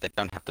translator, but they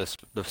don't have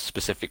the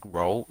specific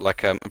role.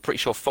 Like I'm pretty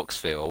sure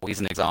Foxville, he's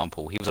an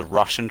example. He was a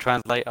Russian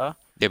translator,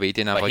 Yeah, but he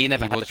didn't have but he like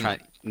never had the he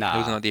wasn't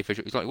Nah, like the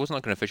official. He wasn't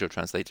like an official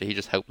translator. He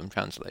just helped them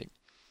translate.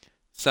 yeah,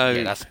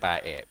 So that's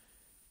about it.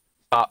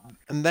 But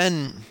and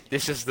then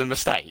this is the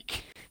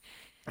mistake.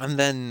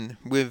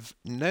 with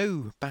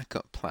no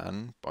backup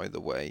plan, by the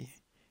way,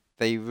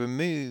 they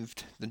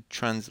removed the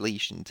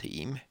translation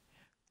team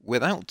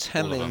without All of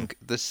telling them.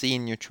 the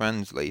senior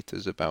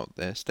translators about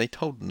this. They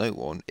told no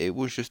one. It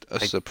was just a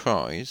They,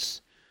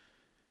 surprise.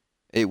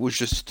 It was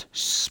just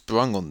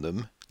sprung on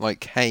them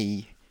like,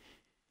 hey,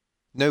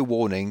 no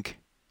warning,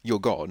 you're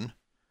gone.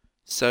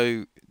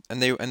 So,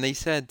 and they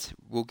said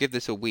we'll give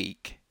this a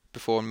week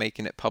before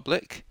making it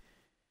public.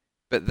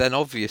 But then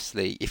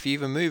obviously, if you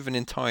remove an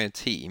entire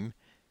team,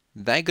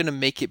 they're gonna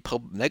make it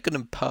They're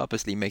gonna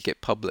purposely make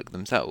it public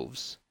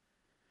themselves.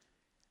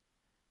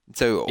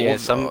 So, yeah,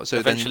 some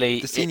so then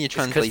eventually the senior it's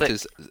because they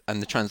translators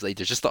and the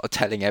translators just started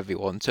telling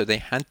everyone. So they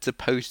had to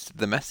post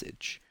the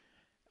message,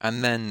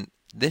 and then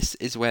this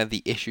is where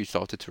the issue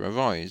started to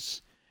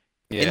arise.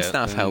 In yeah,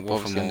 staff then help,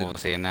 Wolf and obviously, Moore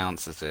obviously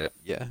announces it,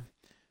 yeah,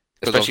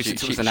 because especially obviously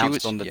since it was she announced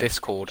was on the yeah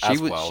Discord as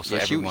well, so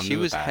everyone she knew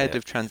was about head it.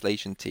 of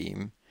translation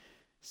team.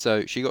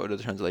 So she got rid of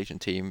the translation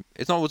team.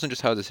 Wasn't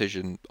just her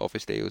decision.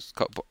 Obviously, it was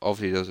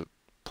obviously there was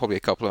probably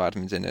a couple of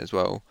admins in it as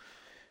well.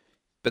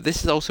 But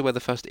this is also where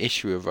the first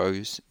issue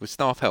arose with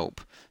staff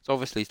help. So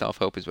obviously, staff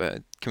help is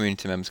where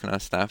community members can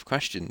ask staff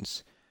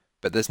questions.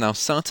 But there's now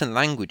certain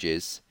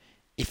languages.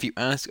 If you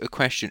ask a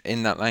question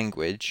in that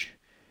language,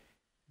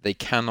 they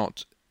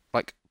cannot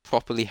like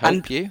properly help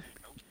And you.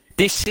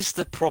 this is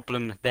the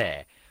problem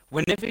there.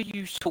 Whenever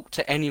you talk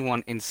to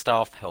anyone in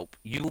staff help,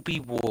 you will be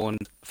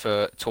warned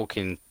for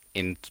talking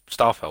in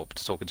staff help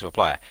to talking to a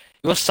player.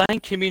 You're saying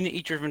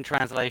community-driven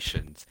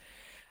translations.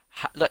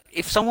 Look,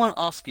 if someone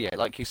asks you,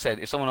 like you said,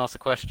 if someone asks a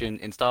question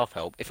in staff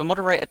help, if a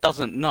moderator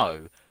doesn't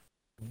know,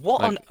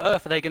 what on Like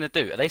earth are they going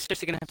to do? Are they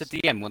seriously going to have to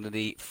DM one of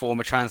the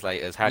former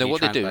translators? How no, do you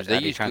what they do is translate? How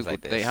do you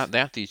translate this? They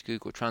have to use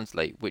Google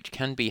Translate, which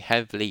can be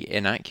heavily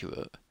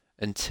inaccurate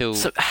until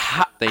So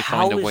how they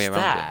find how a way is around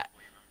it. that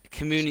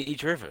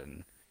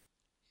community-driven?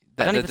 I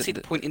That, don't that, even see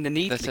the that, point in the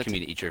need to that's be it.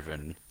 community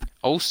driven.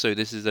 Also,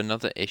 this is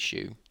another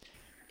issue.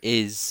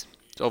 Is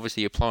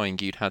obviously applying,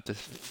 you'd have to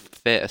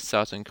fit a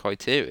certain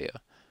criteria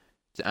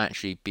to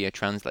actually be a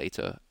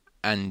translator,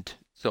 and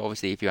so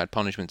obviously if you had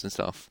punishments and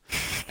stuff,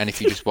 and if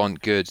you just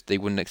weren't good, they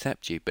wouldn't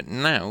accept you. But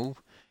now,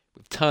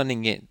 with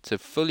turning it to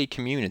fully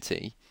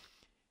community,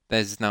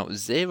 there's now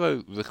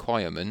zero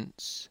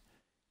requirements.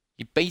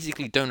 You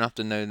basically don't have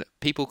to know that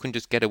people can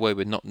just get away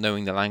with not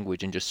knowing the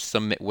language and just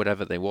submit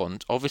whatever they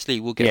want. Obviously,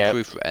 we'll get Yeah,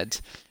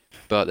 proofread,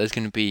 but there's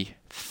going to be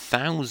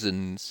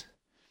thousands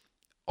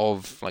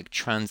of like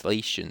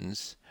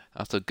translations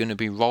that are going to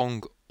be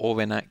wrong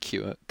or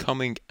inaccurate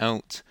coming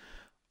out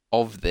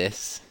of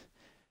this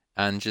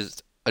and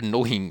just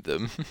annoying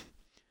them.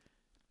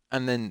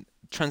 And then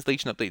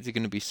translation updates are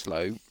going to be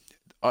slow.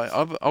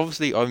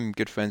 Obviously I'm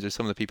good friends with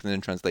some of the people in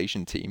the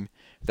translation team.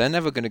 They're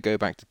never going to go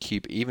back to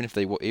Cube, even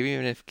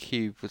if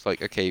Cube was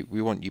like, okay,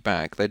 we want you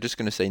back. They're just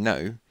going to say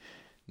no.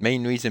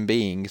 Main reason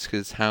being is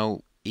because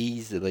how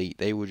easily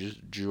they were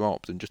just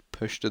dropped and just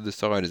pushed to the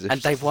side as if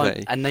and to they weren't,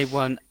 say, and they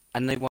weren't,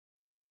 and they weren't.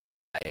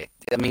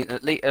 I mean,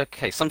 at least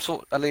okay,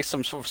 at least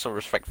some sort of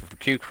respect for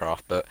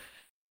QCraft, but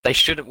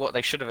what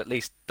they should have at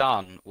least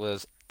done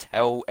was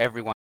tell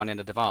everyone in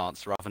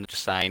advance rather than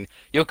just saying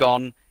you're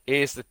gone.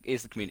 Here's the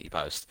community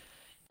post.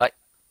 Like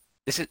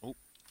this is. oh.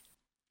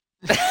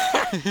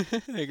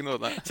 Ignore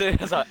that. So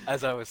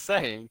as I was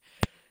saying,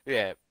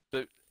 yeah,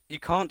 but you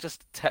can't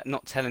just te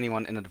not tell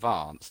anyone in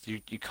advance.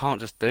 You can't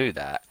just do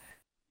that.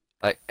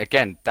 Like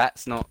again,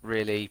 that's not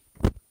really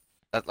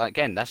like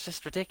again, that's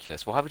just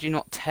ridiculous. Why would you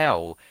not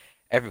tell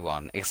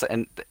everyone?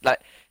 And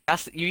like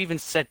that's you even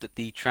said that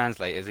the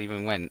translators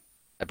even went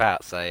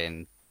about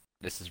saying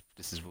this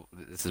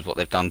is what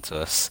they've done to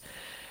us.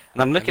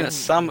 And I'm And looking at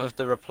some then of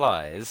the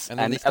replies,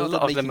 and then and a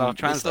lot of them are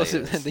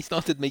they translators.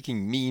 started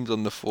making memes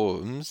on the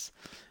forums.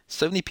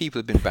 So many people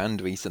have been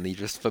banned recently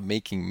just for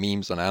making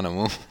memes on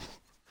Animal.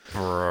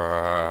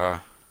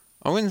 Bruh.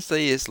 I wouldn't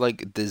say it's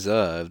like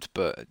deserved,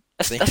 but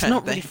That's they that's had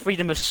not really they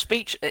freedom of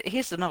speech.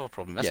 Here's another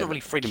problem. That's yeah, not really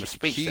freedom of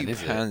speech, then, Cube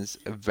is it? has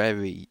a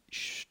very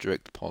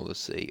strict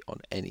policy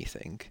on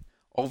anything.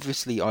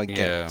 Obviously, I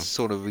get Yeah.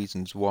 sort of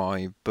reasons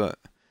why, but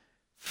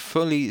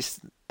fully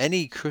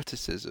any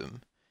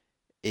criticism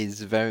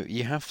is very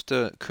you have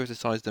to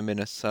criticize them in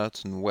a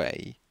certain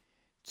way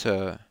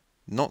to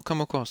not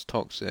come across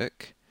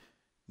toxic,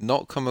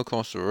 not come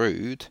across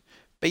rude.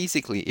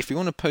 Basically, if you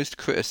want to post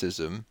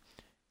criticism,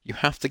 you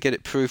have to get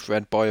it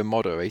proofread by a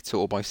moderator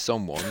or by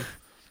someone.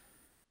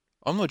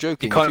 I'm not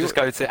You joking. If can't you're just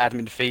go to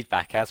admin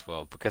feedback as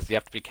well because you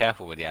have to be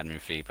careful with the admin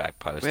feedback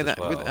post as with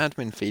well.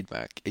 admin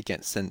feedback, it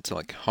gets sent to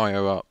like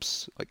higher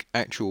ups, like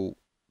actual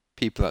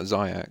people at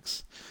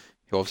Zyx,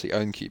 who obviously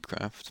own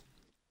CubeCraft,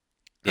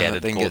 and Yeah,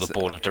 that then the gets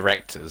board of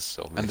directors,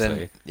 and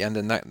then obviously. yeah, and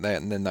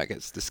then that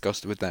gets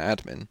discussed with their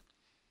admin.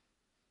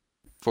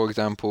 For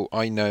example,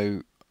 I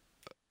know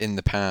in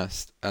the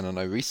past, and I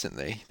know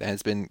recently, there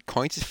has been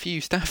quite a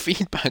few staff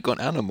feedback on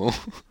Animal.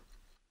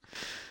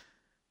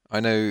 I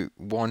know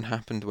one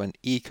happened when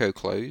Eco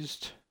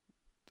closed.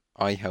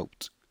 I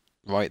helped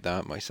write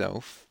that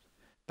myself.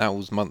 That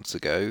was months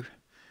ago.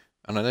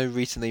 And I know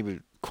recently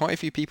with quite a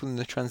few people in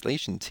the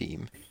translation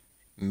team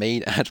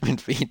made admin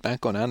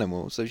feedback on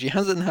Animal, so she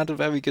hasn't had a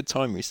very good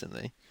time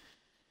recently.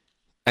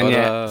 And But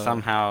yet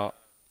somehow,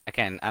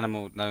 again,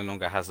 Animal no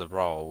longer has a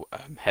role,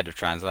 head of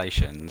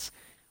translations.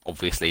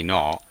 Obviously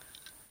not.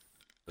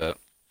 But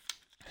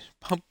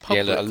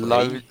yeah, look,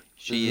 publicly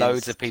she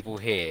loads is. of people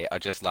here are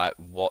just like,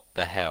 what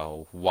the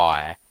hell?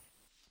 Why?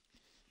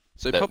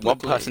 So That one publicly,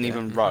 person yeah.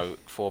 even wrote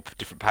four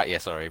different yeah,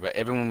 sorry, but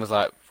everyone was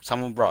like,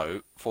 someone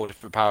wrote four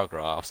different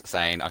paragraphs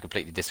saying, I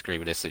completely disagree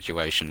with this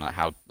situation. Like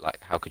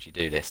how could you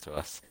do this to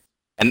us?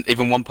 And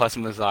even one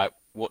person was like,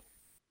 what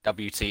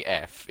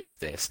WTF is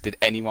this? Did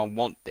anyone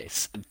want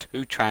this? And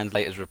two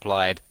translators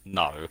replied,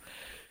 no.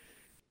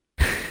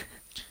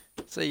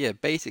 So yeah,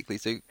 basically,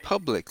 so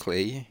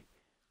publicly,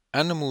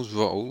 Animal's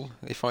role,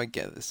 if I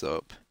get this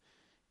up,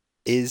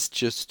 is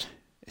just,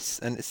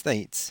 and it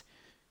states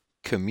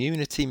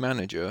community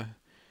manager.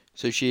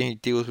 So she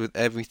deals with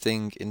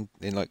everything in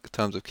like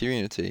terms of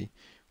community,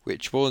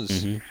 which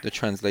was hmm the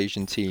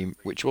translation team,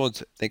 which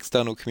was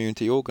external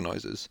community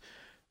organizers,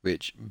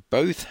 which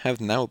both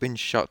have now been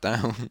shut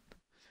down,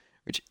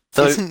 which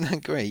So isn't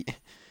that great.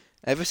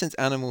 Ever since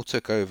Animal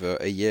took over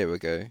a year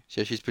ago,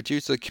 so she's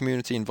produced a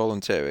community and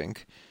volunteering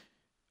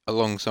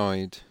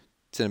alongside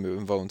cinema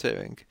and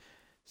volunteering.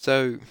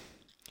 So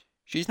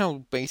she's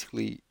now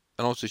basically,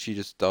 and also she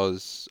just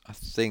does, I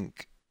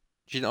think,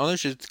 I know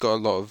she's got a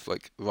lot of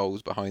like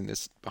roles behind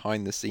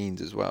the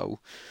scenes as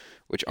well,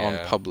 which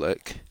aren't yeah,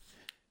 public.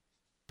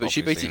 But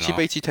obviously she not.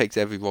 basically takes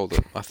every role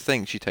that I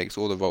think she takes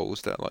all the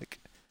roles that like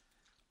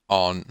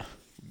aren't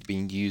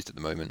being used at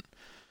the moment.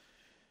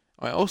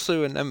 I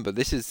also remember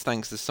this is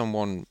thanks to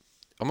someone.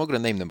 I'm not going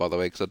to name them by the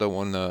way because I don't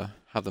want to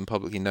have them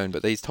publicly known.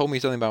 But they told me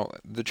something about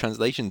the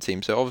translation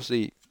team. So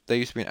obviously there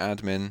used to be an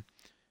admin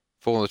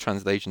for the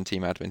translation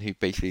team admin who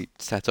basically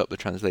set up the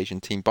translation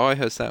team by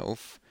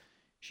herself.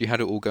 She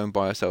had it all going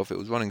by herself. It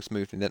was running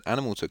smoothly. Then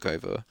Animal took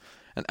over,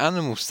 and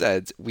Animal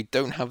said we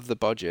don't have the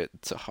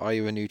budget to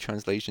hire a new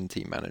translation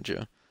team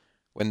manager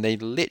when they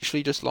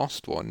literally just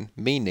lost one,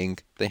 meaning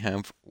they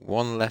have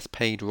one less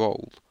paid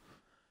role.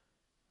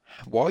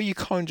 Why you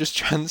can't just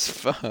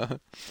transfer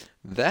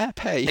their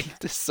pay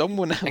to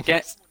someone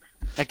Again, else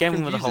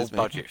again with the whole confuses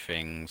me. budget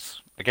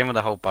things. Again with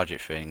the whole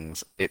budget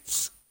things.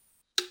 It's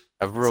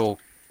a It's real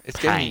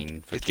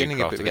pain for it's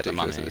getting a CubeCraft bit to get the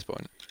ridiculous at money. this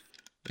point.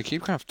 The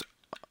CubeCraft,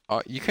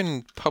 you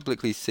can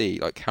publicly see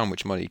like how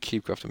much money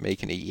CubeCraft are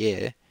making a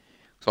year.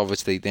 So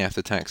obviously they have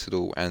to tax it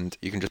all, and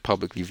you can just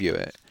publicly view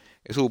it.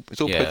 It's all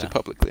posted Yeah.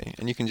 publicly,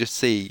 and you can just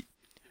see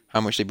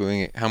how much they bring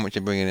in,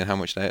 and how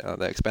much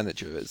their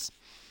expenditure is.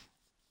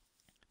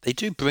 They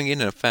do bring in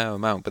a fair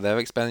amount, but their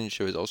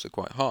expenditure is also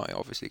quite high,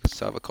 obviously, because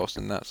server costs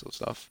and that sort of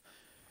stuff.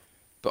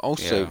 But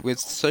also, Yeah. with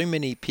so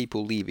many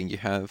people leaving, you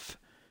have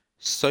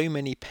so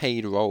many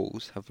paid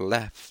roles have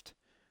left,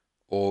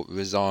 or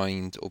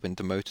resigned, or been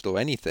demoted, or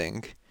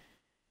anything.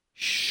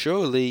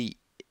 Surely,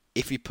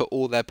 if you put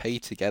all their pay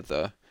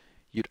together,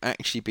 you'd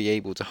actually be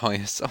able to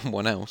hire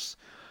someone else.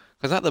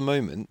 Because at the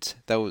moment,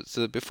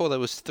 before there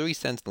was three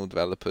Sentinel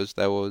developers.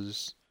 There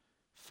was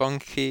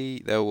Funky,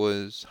 there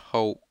was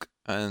Hulk,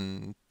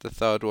 and the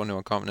third one who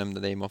I can't remember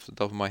the name off the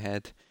top of my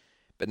head.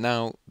 But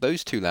now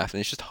those two left,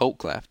 and it's just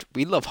Hulk left.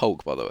 We love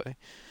Hulk, by the way.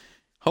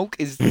 Hulk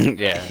is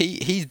Yeah.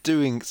 he's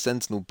doing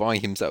Sentinel by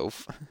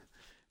himself.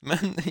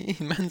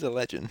 Man's a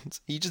legend.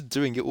 He's just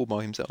doing it all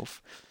by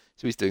himself.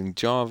 So he's doing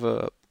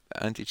Java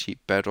anti-cheat,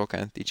 Bedrock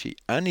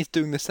anti-cheat, and he's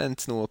doing the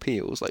Sentinel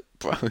appeals. Like,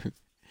 bro,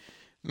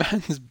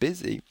 man's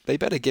busy. They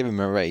better give him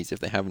a raise if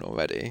they haven't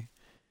already.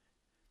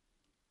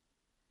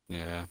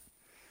 Yeah.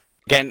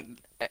 Again,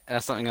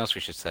 that's something else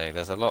we should say.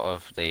 There's a lot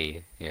of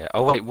the yeah.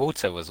 Oh wait,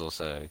 Walter was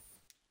also.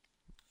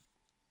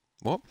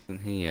 What?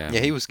 Wasn't he? Yeah,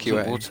 he was Wasn't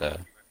QA. Walter?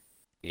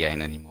 He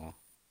ain't anymore.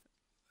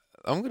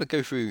 I'm gonna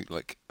go through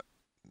like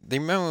the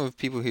amount of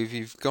people who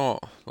you've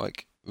got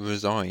like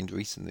resigned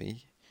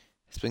recently.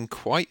 It's been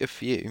quite a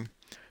few.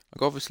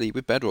 Like obviously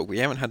with Bedrock, we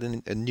haven't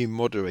had a new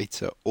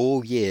moderator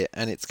all year,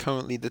 and it's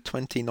currently the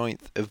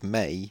 29th of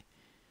May.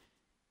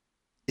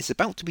 It's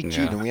about to be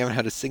June, Yeah. and we haven't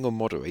had a single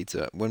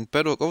moderator. When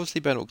Bedrock, obviously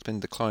Bedrock's been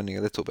declining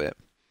a little bit,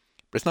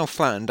 but it's now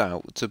flattened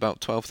out to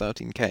about 12,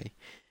 13k.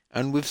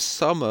 And with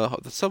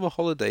the summer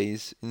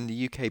holidays in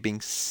the UK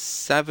being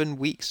 7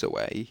 weeks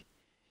away,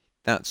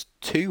 that's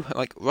two,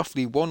 like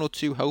roughly one or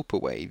two helper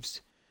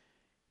waves.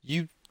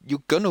 You're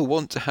gonna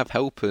want to have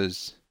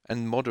helpers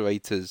and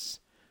moderators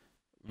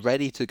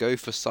ready to go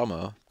for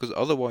summer, because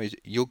otherwise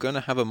you're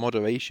gonna have a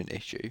moderation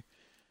issue.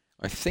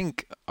 I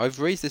think I've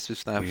raised this with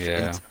staff in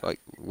Yeah. like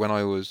when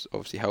I was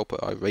obviously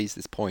helper. I raised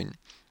this point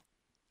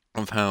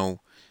of how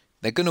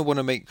they're going to want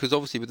to make, because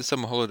obviously with the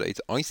summer holidays,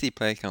 I see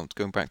player counts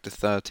going back to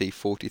 30,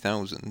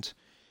 40,000,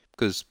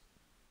 because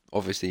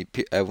obviously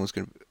everyone's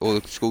going to, all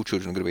the school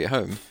children are going to be at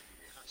home.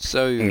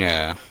 So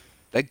Yeah.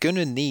 they're going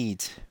to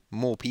need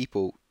more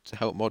people to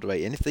help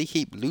moderate. And if they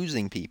keep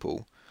losing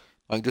people,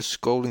 like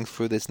just scrolling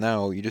through this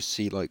now, you just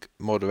see like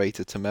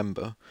moderator to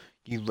member.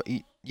 You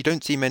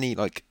don't see many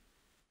like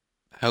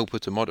helper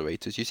to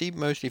moderators. You see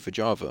mostly for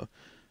Java,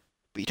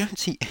 but you don't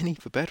see any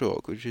for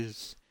Bedrock, which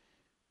is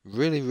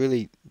really,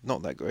 really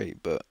not that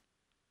great. But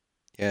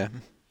yeah,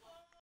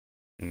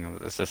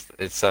 It's just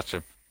it's such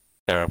a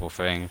terrible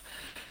thing.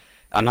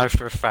 I know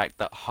for a fact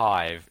that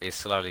Hive is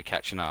slowly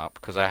catching up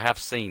because I have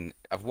seen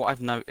of what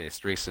I've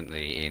noticed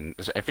recently in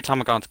every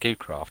time I go onto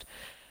CubeCraft,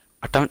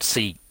 I don't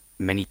see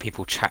many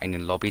people chatting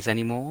in lobbies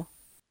anymore.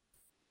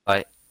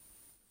 Like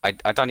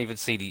I don't even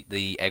see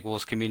the Egg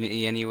Wars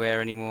community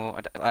anywhere anymore.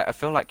 I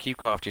feel like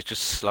CubeCraft is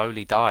just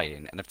slowly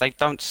dying, and if they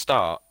don't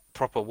start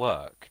proper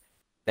work,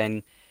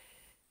 then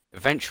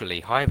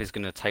eventually Hive is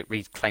going to take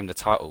reclaim the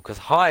title because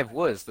Hive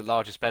was the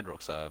largest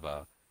Bedrock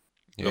server.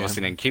 yeah.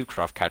 Obviously, then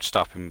CubeCraft catched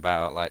up in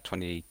about like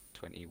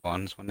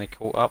 2021's when they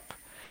caught up.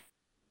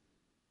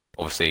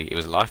 Obviously, it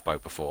was a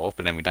lifeboat before,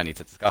 but then we don't need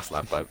to discuss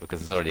lifeboat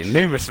because there's already a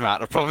numerous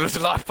amount of problems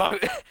with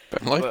lifeboat. But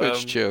But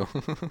lifeboat's chill.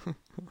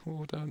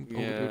 All the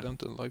way yeah, down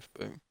to the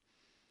lifeboat.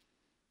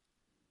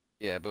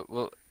 yeah, but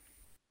well,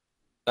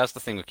 that's the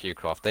thing with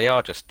CubeCraft. They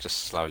are just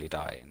slowly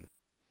dying.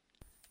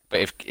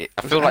 But if I It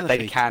was feel like they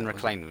elevated can though, wasn't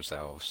reclaim it?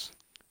 themselves,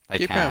 they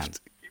can. CubeCraft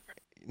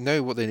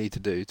know what they need to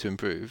do to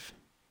improve.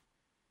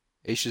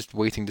 It's just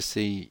waiting to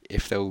see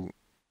if they'll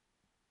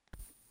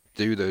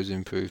do those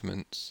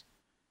improvements.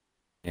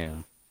 Yeah,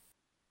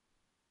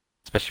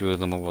 especially with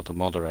the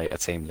moderator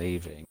team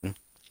leaving.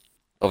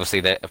 Obviously,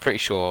 I'm pretty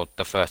sure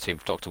the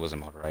 13th Doctor was a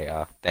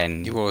moderator. He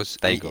Then was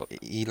they got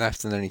he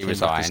left and then he he came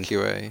back as resigned.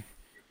 QA.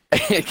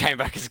 He came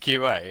back as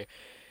QA.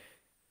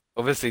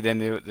 Obviously, then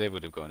they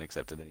would have gotten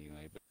accepted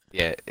anyway. But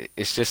yeah,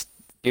 it's just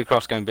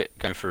Ucroft's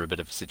going through a bit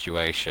of a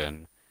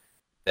situation.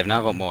 They've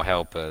now got Mm. more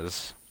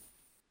helpers.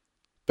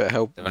 But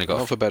help They've only got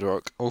not for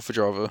Bedrock or for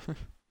Java.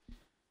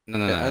 no,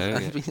 no, Yeah, no.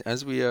 Yeah,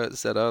 as we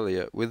said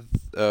earlier, with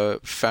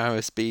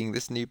Faris being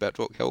this new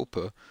Bedrock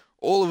helper,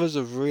 all of us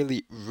are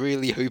really,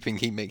 really hoping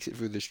he makes it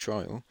through this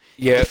trial.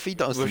 yeah. If he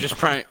doesn't, We're just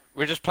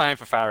praying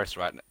for Faris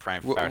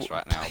praying for we're Faris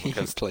right now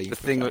because playing the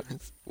for thing.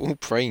 Faris. We're all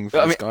praying for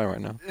I this mean, guy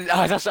right now.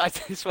 that's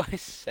what I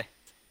said.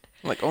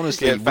 Like Yeah,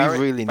 honestly, we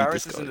really need this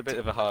Faris is guy in a bit to.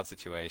 of a hard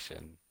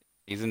situation.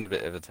 He's in a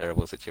bit of a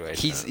terrible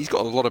situation at the He's got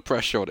a moment. lot of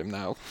pressure on him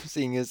now,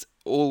 seeing as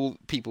all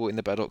people in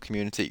the Bedrock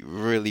community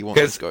really want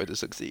this Because guy to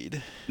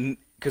succeed.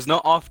 Because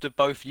not after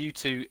both you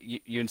two,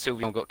 you and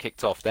Sylvian got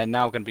kicked off, they're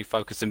now going to be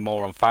focusing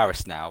more on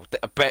Faris now.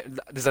 I bet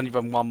there's only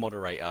been one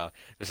moderator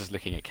that's just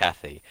looking at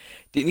Kathy.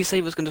 Didn't you say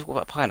he was going to talk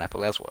about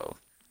Pineapple as well?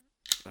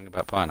 Something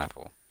about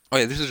Pineapple. Oh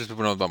yeah, this is just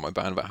when I was about my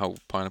band about how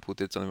Pineapple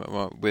did something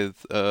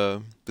with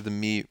the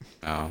mute.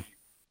 Oh,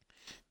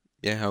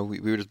 Yeah, how we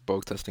were just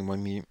bug testing my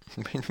mute.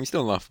 We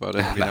still laugh about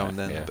it every now and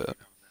then, yeah. but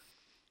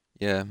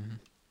yeah,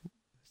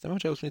 is there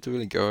much else we need to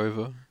really go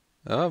over?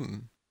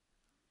 Um,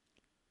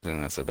 I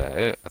think that's about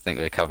it. I think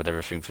we covered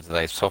everything for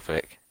today's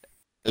topic.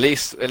 At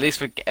least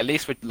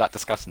we're like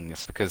discussing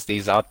this because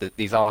these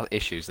are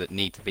issues that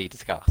need to be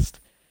discussed.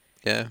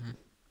 yeah.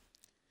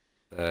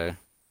 So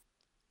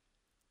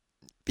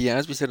But yeah,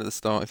 as we said at the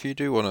start, if you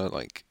do want to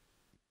like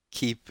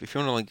if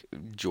you want to like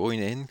join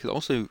in, because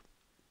also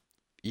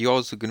you're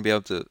also going to be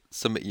able to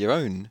submit your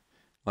own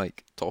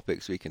like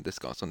topics we can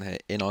discuss on here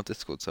in our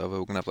Discord server.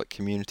 We're gonna have like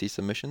community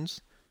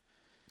submissions,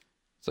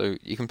 so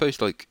you can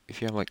post like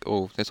if you have like,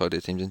 oh, this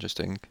idea seems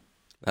interesting,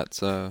 let's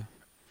have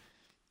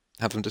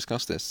them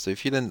discuss this. So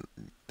if you then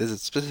there's a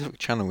specific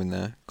channel in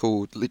there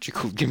called literally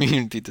called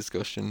community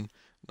discussion.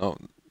 Not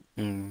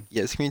Mm.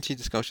 yeah, it's community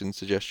discussion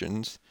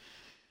suggestions.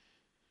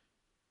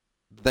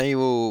 They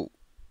will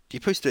you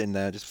post it in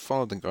there, just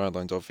follow the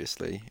guidelines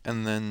obviously,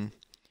 and then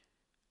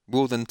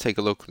we'll then take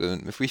a look at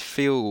them. If we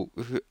feel,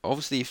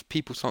 obviously, if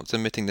people start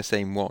submitting the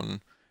same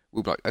one,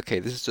 we'll be like, okay,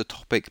 this is a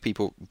topic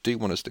people do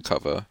want us to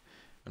cover,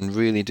 and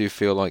really do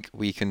feel like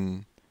we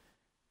can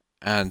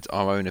add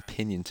our own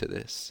opinion to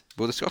this.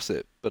 We'll discuss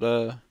it.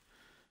 But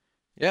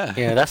yeah,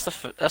 Yeah, that's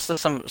the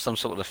some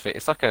sort of the fit.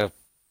 It's like a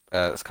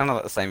it's kind of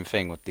like the same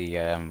thing with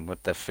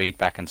the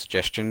feedback and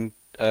suggestion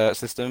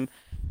system.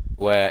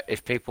 Where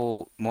if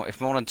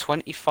more than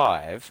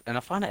 25, and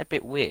I find it a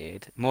bit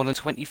weird, more than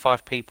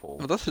 25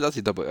 well, people. that's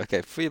your double.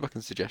 Okay, feedback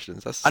and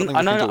suggestions. That's something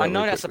we can talk I about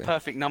very know that's a quickly.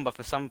 perfect number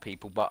for some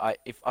people, but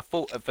if I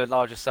thought of a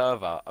larger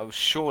server, I was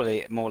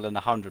surely more than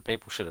 100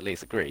 people should at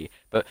least agree.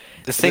 But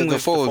the thing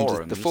with the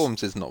The forums,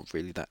 forums is not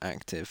really that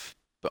active,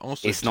 but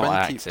also it's not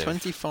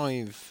active.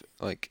 25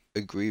 like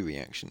agree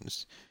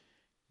reactions.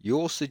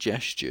 Your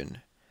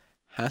suggestion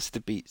has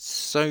to be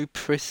so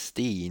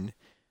pristine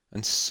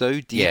and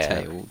so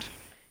Yeah, detailed.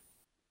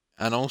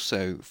 And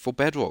also, for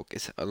Bedrock,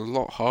 it's a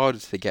lot harder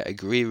to get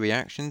agree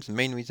reactions. The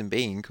main reason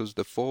being because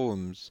the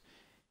forums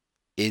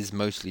is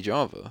mostly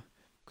Java.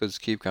 Because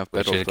CubeCraft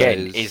which Bedrock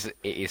again players, it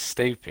is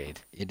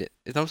stupid.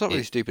 it's not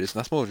really It stupid.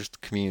 That's more just a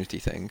community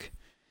thing.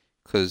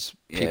 Because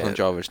people in yeah.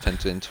 Java just tend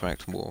to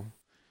interact more.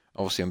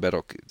 Obviously, on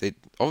Bedrock,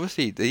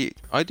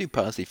 I do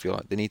personally feel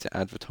like they need to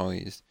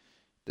advertise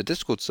the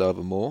Discord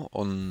server more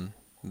on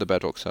the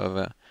Bedrock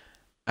server,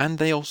 and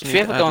they also If you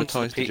need to ever go onto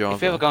advertise the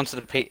if you ever Java. go onto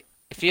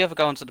if you ever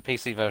go onto the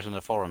PC version of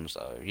the forums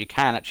though, you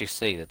can actually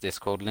see the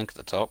Discord link at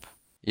the top.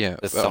 Yeah,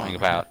 There's something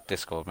well, about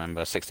Discord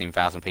member,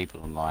 16,000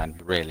 people online.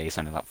 Really, it's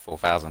only like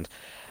 4,000.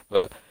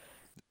 But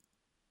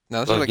now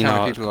this is well, like you how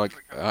many know, people are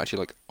actually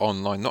like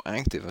online, not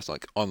active. It's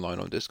like online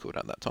on Discord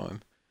at that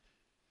time.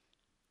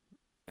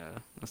 yeah,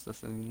 that's the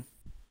thing.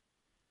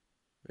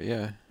 But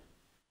yeah,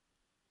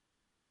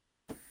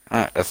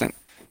 I think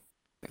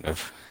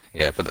of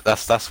yeah, but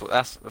that's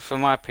for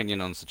my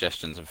opinion on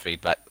suggestions and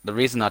feedback. The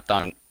reason I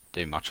don't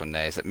do much on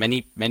there is that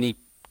many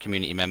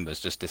community members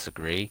just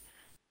disagree.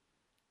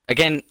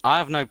 Again, I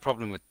have no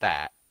problem with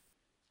that,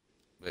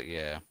 but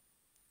yeah,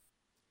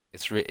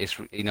 it's kind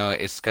of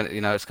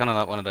it's kind of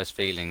like one of those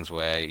feelings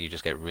where you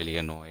just get really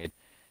annoyed.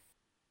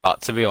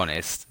 But to be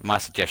honest, my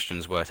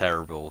suggestions were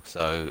terrible,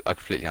 so I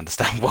completely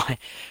understand why.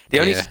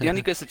 yeah. The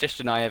only good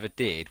suggestion I ever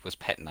did was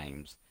pet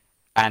names,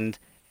 and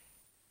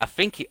I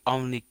think it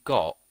only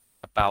got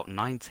about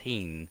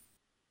 19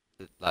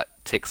 like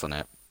ticks on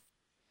it.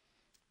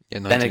 Yeah,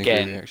 Then 19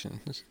 agree again,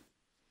 reactions.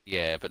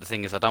 yeah, but the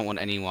thing is, I don't want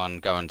anyone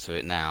going to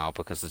it now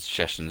because the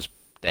suggestion's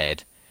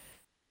dead.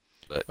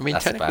 But I mean,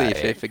 that's technically, about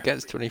it. if it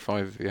gets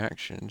 25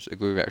 reactions,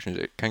 agree reactions,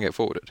 it can get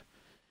forwarded.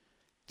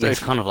 So Yeah, it's if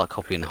kind of like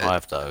copy and uh,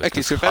 Hive though,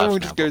 okay, because so if Hive's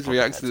everyone now just got goes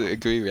reacts to copycats the on.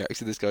 agree reacts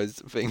to this guy's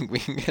thing, we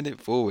can get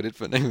it forwarded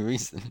for no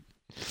reason.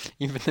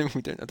 Even though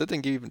we don't, I don't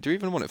think you even do you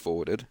even want it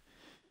forwarded?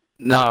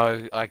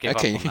 No, I give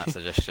up Okay, on that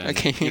suggestion.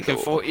 okay. You can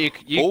for you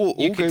All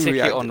can go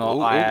tick it or react. not.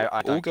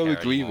 I All don't go care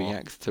agree anymore.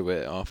 react to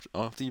it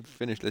after you've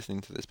finished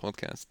listening to this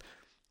podcast.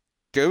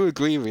 Go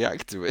agree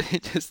react to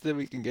it just so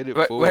we can get it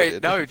Wait,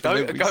 forwarded no, for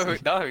no don't go, reason.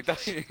 no,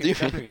 Do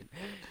don't.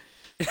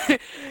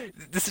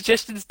 The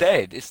suggestion's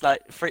dead. It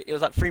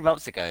was like 3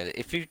 months ago.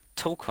 If you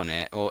talk on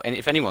it, or and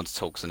if anyone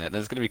talks on it,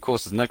 there's going to be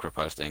causes no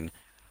posting.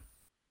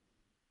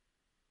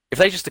 If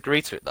they just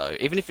agree to it though,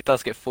 even if it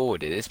does get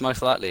forwarded, it's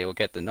most likely it will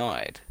get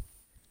denied.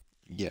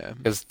 yeah.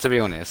 Because to be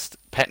honest,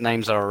 pet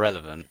names are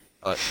irrelevant.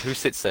 Like, who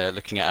sits there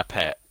looking at a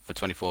pet for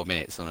 24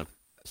 minutes on a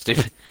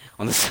stupid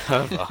on the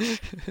server?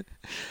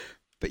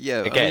 But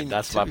yeah, I Again, mean,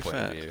 that's to my be point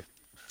of fair, view.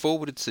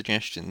 forwarded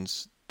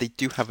suggestions, they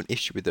do have an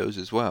issue with those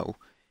as well.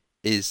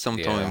 Is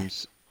Yeah.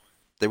 sometimes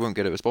they won't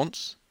get a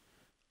response.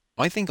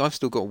 I think I've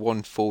still got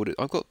one forwarded.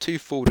 I've got two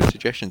forwarded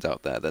suggestions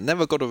out there that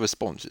never got a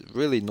response. It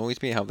really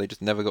annoys me how they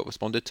just never got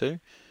responded to.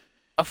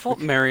 I thought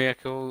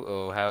Miracle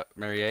or how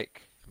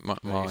Mariake,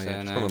 how you say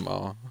her Just call name? them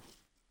R.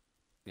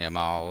 Yeah,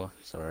 Mal.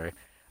 Sorry,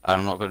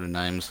 I'm not good with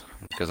names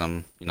because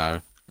I'm,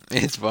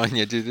 It's fine,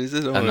 yeah, dude.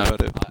 Don't and worry no,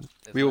 about it.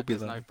 We all be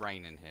there's there. no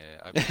brain in here.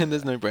 I And appreciate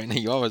there's that. no brainer.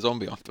 You are a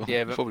zombie after all.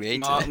 Yeah, You but probably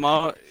ate Ma it.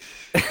 Ma.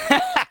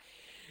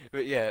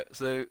 But yeah,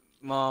 so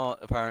Ma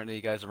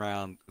apparently goes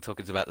around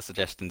talking about the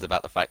suggestions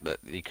about the fact that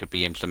they could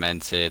be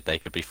implemented, they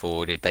could be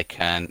forwarded, they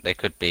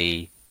could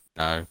be,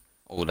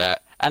 all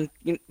that. And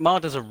Ma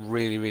does a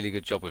really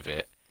good job with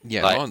it.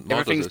 Yeah, Like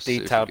Mar does a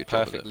super good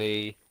job with it.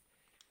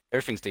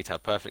 everything's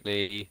detailed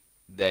perfectly.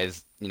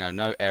 There's,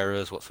 no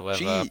errors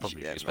whatsoever.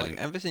 Probably a few Like spelling.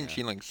 ever since Yeah.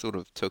 she like sort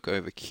of took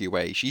over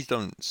QA, she's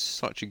done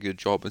such a good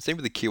job. And same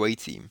with the QA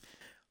team.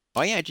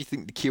 I actually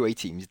think the QA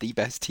team is the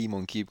best team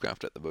on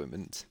CubeCraft at the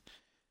moment.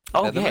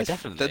 Oh yeah,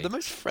 They're the definitely.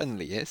 most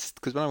friendliest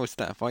because when I was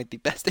staff, I had the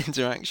best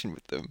interaction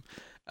with them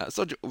at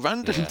such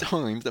random Yeah.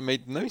 times that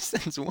made no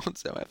sense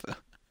whatsoever.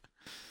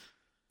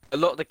 A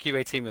lot of the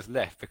QA team has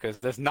left because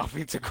there's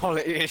nothing to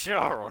quality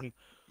assure on.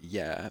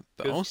 Yeah,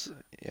 but 'Cause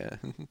also yeah.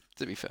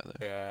 To be fair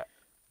though, yeah.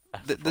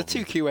 That's the the the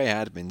two problem.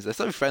 QA admins, they're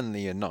so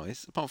friendly and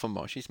nice. Apart from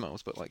Marsh, she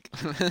smells, but like,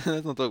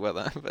 let's not talk about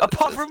that. But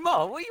Apart from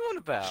Mar, what are you on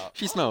about?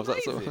 she Mar's smells.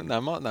 That's all. amazing.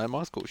 No,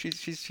 Mar's cool.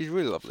 She's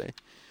really lovely.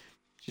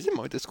 She's in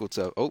my Discord,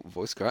 so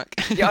voice crack.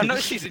 Yeah, I know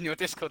she's in your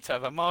Discord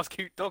server. Mars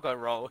cute doggo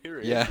roll. Here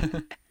it is. Yeah,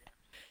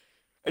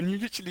 And you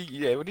literally,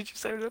 yeah. What did you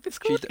say on your she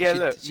Discord? d- Yeah,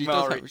 look, she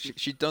does Mari. have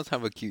she does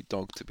have a cute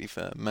dog. To be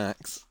fair,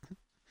 Max.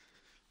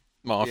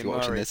 Mar, if Yeah, you're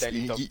watching Mari. this,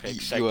 Daily dog pics.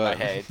 you Shake my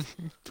head.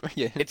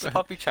 yeah, It's a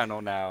puppy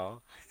channel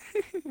now.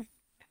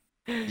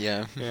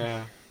 yeah.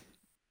 Yeah,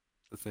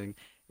 the thing.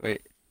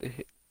 Wait, I'm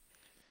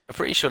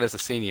pretty sure there's a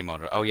senior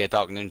model. Oh yeah,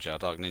 Dark Ninja.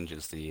 Dark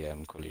Ninja's the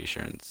quality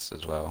assurance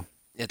as well.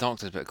 Yeah,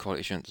 Doctor's a bit of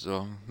quality assurance as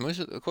well.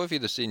 Quite a few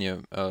of the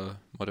senior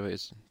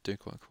moderators do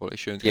quality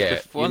assurance. Yeah,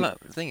 One that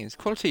thing is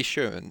quality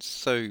assurance.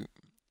 So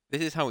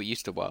this is how it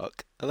used to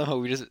work. I love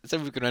how so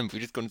we can remember we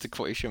just gone into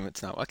quality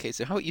assurance now. Okay,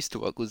 so how it used to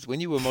work was when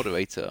you were a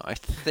moderator, I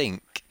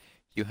think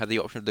you had the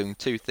option of doing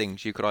two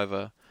things. You could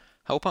either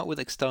help out with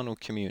external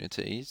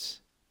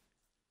communities,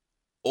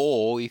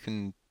 or you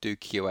can do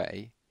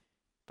QA.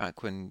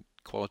 Back when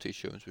quality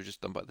assurance was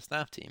just done by the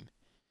staff team.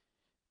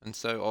 And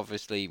so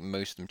obviously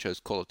most of them chose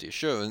quality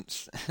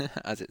assurance,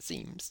 as it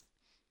seems.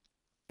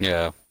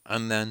 yeah.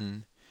 And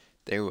then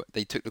they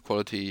took the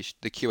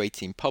QA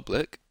team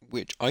public,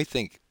 which I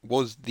think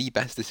was the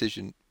best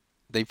decision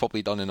they've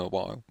probably done in a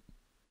while.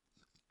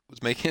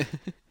 Was making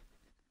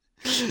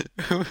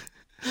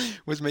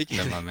was making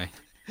Don't mind me.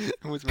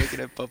 was making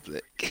it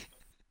public.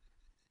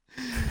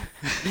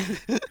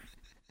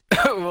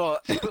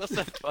 What? What's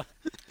so fun?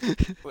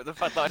 With the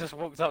fact that I just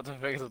walked up to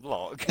things and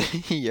lock.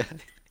 Yeah.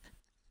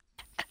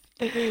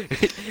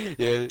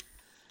 Yeah,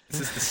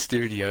 this is the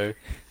studio.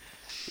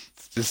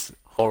 It's just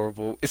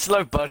horrible. It's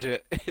low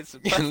budget. It's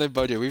Yeah, low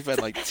budget. We've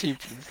had like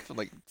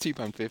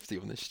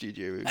 £2.50 on the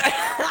studio room.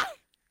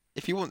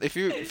 If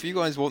you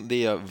guys want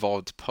the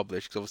VOD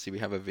published, because obviously we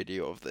have a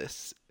video of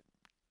this,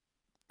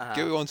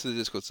 go onto the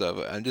Discord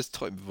server and just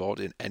type VOD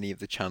in any of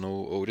the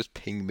channel, or just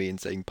ping me and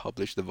saying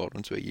publish the VOD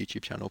onto a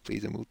YouTube channel,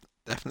 please, and we'll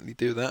definitely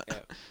do that. Yeah.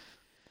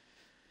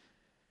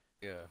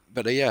 Yeah.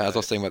 But yeah, as I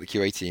was saying about the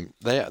QA team,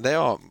 they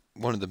are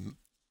one of the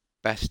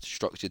best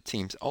structured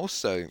teams.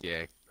 Also,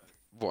 Yeah.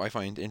 what I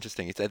find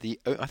interesting is I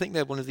think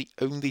they're one of the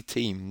only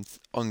teams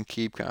on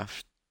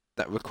CubeCast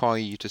that require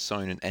you to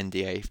sign an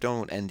NDA. If you don't know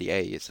what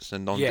NDA is, it's a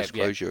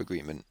non-disclosure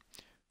agreement,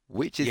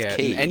 which is Yeah,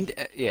 key.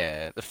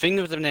 yeah. The thing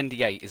with an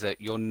NDA is that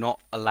you're not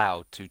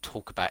allowed to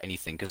talk about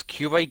anything because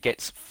QA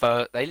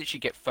they literally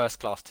get first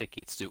class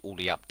tickets to do all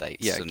the updates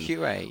Yeah, and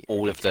QA,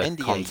 all of the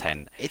NDA,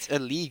 content. it's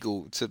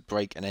illegal to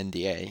break an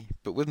NDA,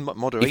 but with If you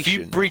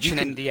moderation, breach you an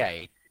can.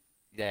 NDA,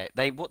 yeah,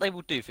 what they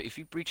will do if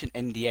you breach an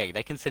NDA,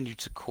 they can send you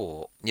to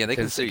court. Yeah, they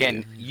can Because sue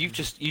again, you.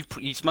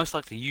 it's most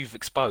likely you've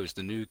exposed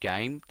a new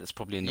game that's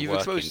probably in the You've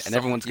working, exposed and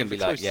everyone's going you've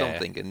to be like, exposed yeah,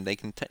 something, and they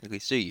can technically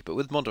sue you. But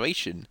with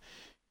moderation,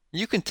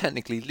 you can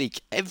technically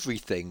leak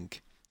everything.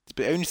 But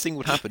the only thing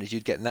would happen is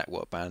you'd get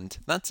network banned.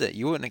 That's it.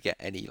 You wouldn't get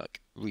any like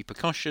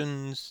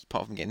repercussions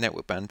apart from getting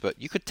network banned. But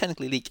you could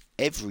technically leak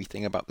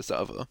everything about the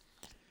server,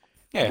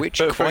 yeah. which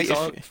But quite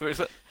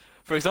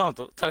for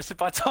example, toasted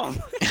by Tom.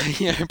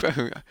 yeah,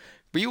 bro.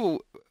 We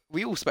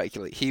all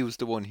speculate he was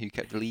the one who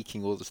kept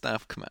leaking all the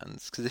staff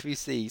commands. Because if you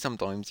see,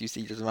 sometimes you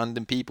see just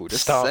random people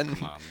just Staff send,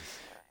 commands.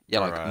 yeah,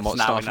 like Alright, so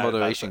now we staff know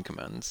moderation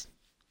commands.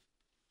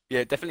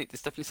 Yeah, definitely.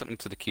 There's definitely something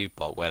to the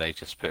CubeBot where they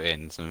just put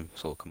in some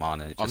sort of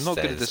command and it just I'm not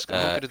going says,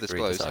 to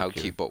disclose how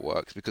CubeBot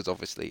works because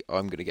obviously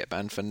I'm going to get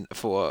banned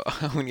for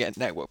I'm going to get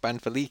network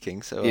banned for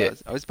leaking. So Yeah,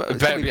 it's better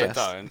probably yeah, best.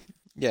 don't.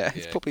 Yeah,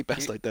 it's Yeah. probably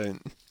best I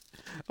don't.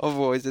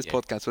 Otherwise, this Yeah.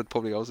 podcast would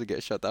probably also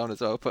get shut down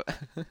as well. But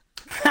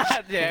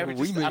Yeah, we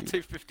we just our move.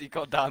 250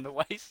 got down the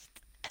waist.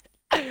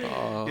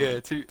 Oh, Yeah,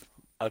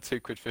 our 2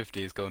 quid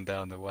 50 has gone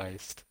down the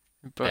waist.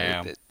 bro,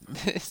 Damn.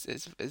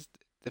 it's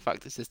the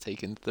fact this has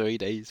taken 3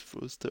 days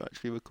for us to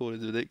actually record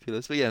is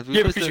ridiculous. But yeah,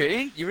 Yeah, because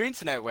your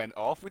internet went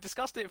off. We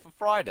discussed it for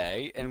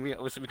Friday, and we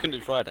obviously we couldn't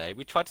do Friday.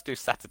 We tried to do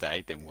Saturday,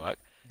 it didn't work.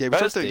 yeah, we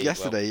tried to do it Thursday,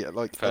 yesterday at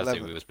like Thursday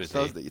 11. we was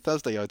busy.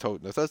 Thursday I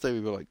told no. Thursday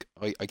we were like,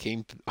 I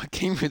came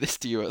with this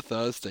to you at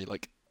Thursday,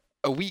 like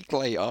a week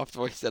late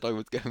after I said I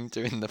was going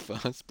to in the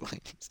first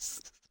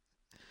place.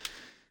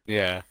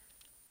 Yeah.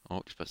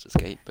 Octopus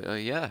escape,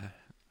 but yeah,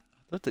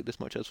 I don't think there's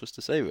much else for us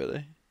to say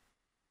really.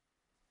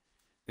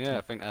 Yeah,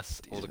 I think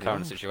that's all the Decently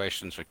current well.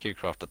 situations for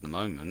QCraft at the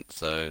moment,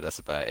 so that's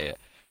about it.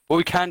 What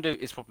we can do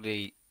is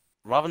probably,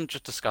 rather than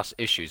just discuss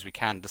issues, we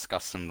can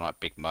discuss some like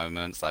big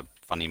moments, like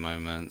funny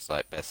moments,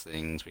 like best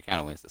things. We can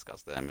always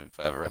discuss them in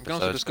further We can episodes. also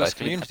but I discuss think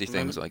community at the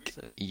things moment,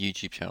 like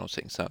YouTube channels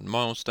hitting certain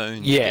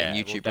milestones, yeah, getting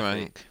we'll YouTube definitely.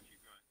 rank.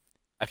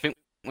 I think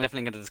we're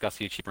definitely going to discuss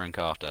YouTube rank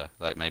after,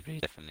 like maybe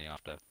definitely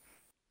after.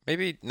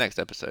 Maybe next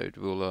episode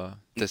we'll Yeah,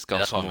 discuss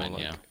that's what I more meant,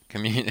 like yeah.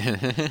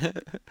 community.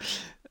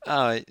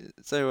 Alright,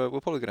 so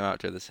we're probably going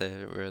to outro this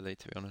here, really,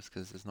 to be honest,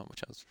 because there's not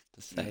much else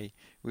to say.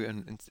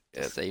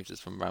 It saves us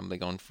from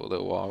rambling on for a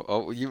little while.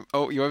 Oh,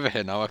 you're over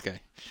here now. Okay.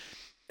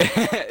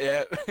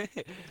 Yeah.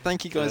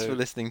 Thank you guys for So,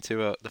 listening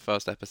to the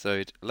first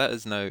episode. Let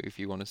us know if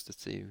you want us to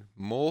do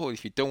more.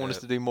 If you don't want us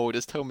uh, to do more,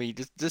 just tell me.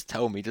 Just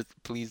tell me. Just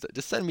please,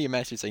 just send me a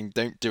message saying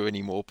don't do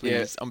any more, yeah,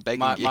 please. I'm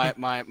begging you.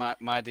 my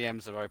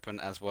DMs are open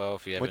as well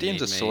if you My ever DMs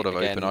need are me. sort of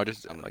open. I Again,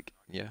 just like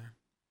yeah.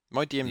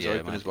 My DMs are yeah,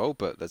 open my as well,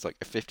 but there's like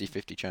a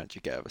 50-50 chance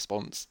you get a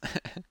response.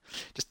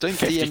 Just don't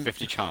DM. 50-50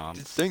 Just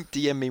chance. don't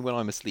DM me when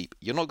I'm asleep.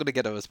 You're not gonna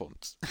get a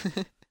response.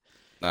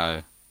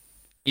 No.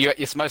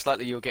 It's most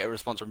likely you'll get a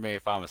response from me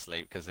if I'm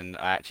asleep, because then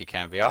I actually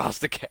can be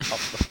asked to get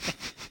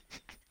off.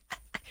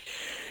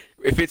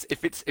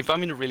 If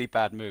I'm in a really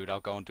bad mood, I'll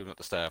go on Do Not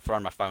Disturb, throw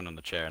my phone on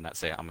the chair, and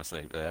that's it. I'm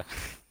asleep there.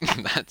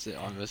 That's it.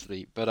 I'm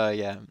asleep. But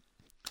yeah,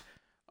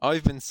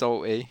 I've been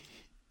salty.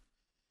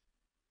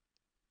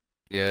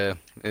 Yeah,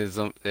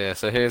 yeah.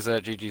 So here's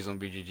GG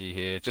Zombie GG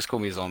here. Just call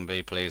me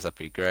Zombie, please. That'd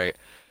be great.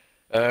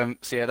 So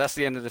yeah, that's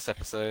the end of this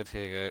episode.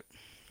 Here you go.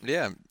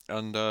 Yeah,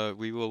 and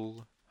we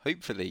will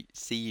hopefully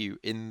see you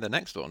in the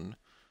next one.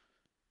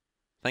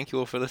 Thank you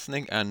all for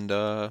listening, and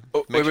Oh,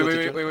 make sure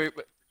to join.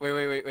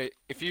 wait.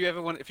 If you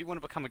want to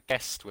become a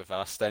guest with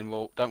us, then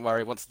don't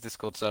worry. Once the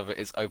Discord server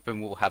is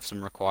open, we'll have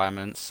some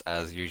requirements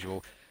as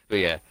usual. But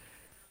yeah,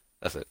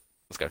 that's it.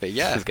 Let's go. But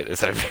yeah, Let's get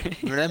this over.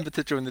 remember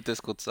to join the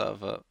Discord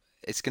server.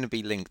 It's going to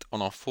be linked on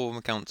our forum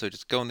account, so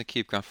just go on the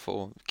CubeCraft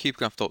forum,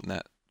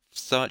 cubecraft.net,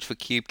 search for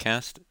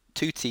CubeCast,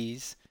 two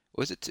T's,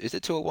 or is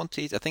it two or one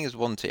T's? I think it's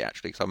one T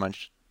actually, because I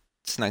managed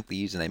to snag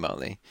the username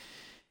early.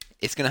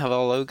 It's going to have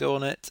our logo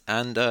on it,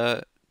 and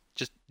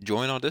just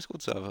join our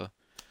Discord server.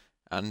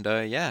 And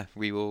yeah,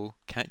 we will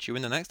catch you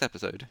in the next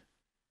episode.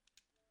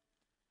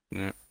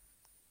 Yeah.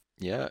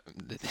 Yeah,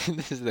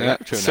 this is the Yeah.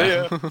 outro See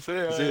ya. now.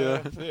 See See ya.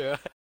 ya. See ya.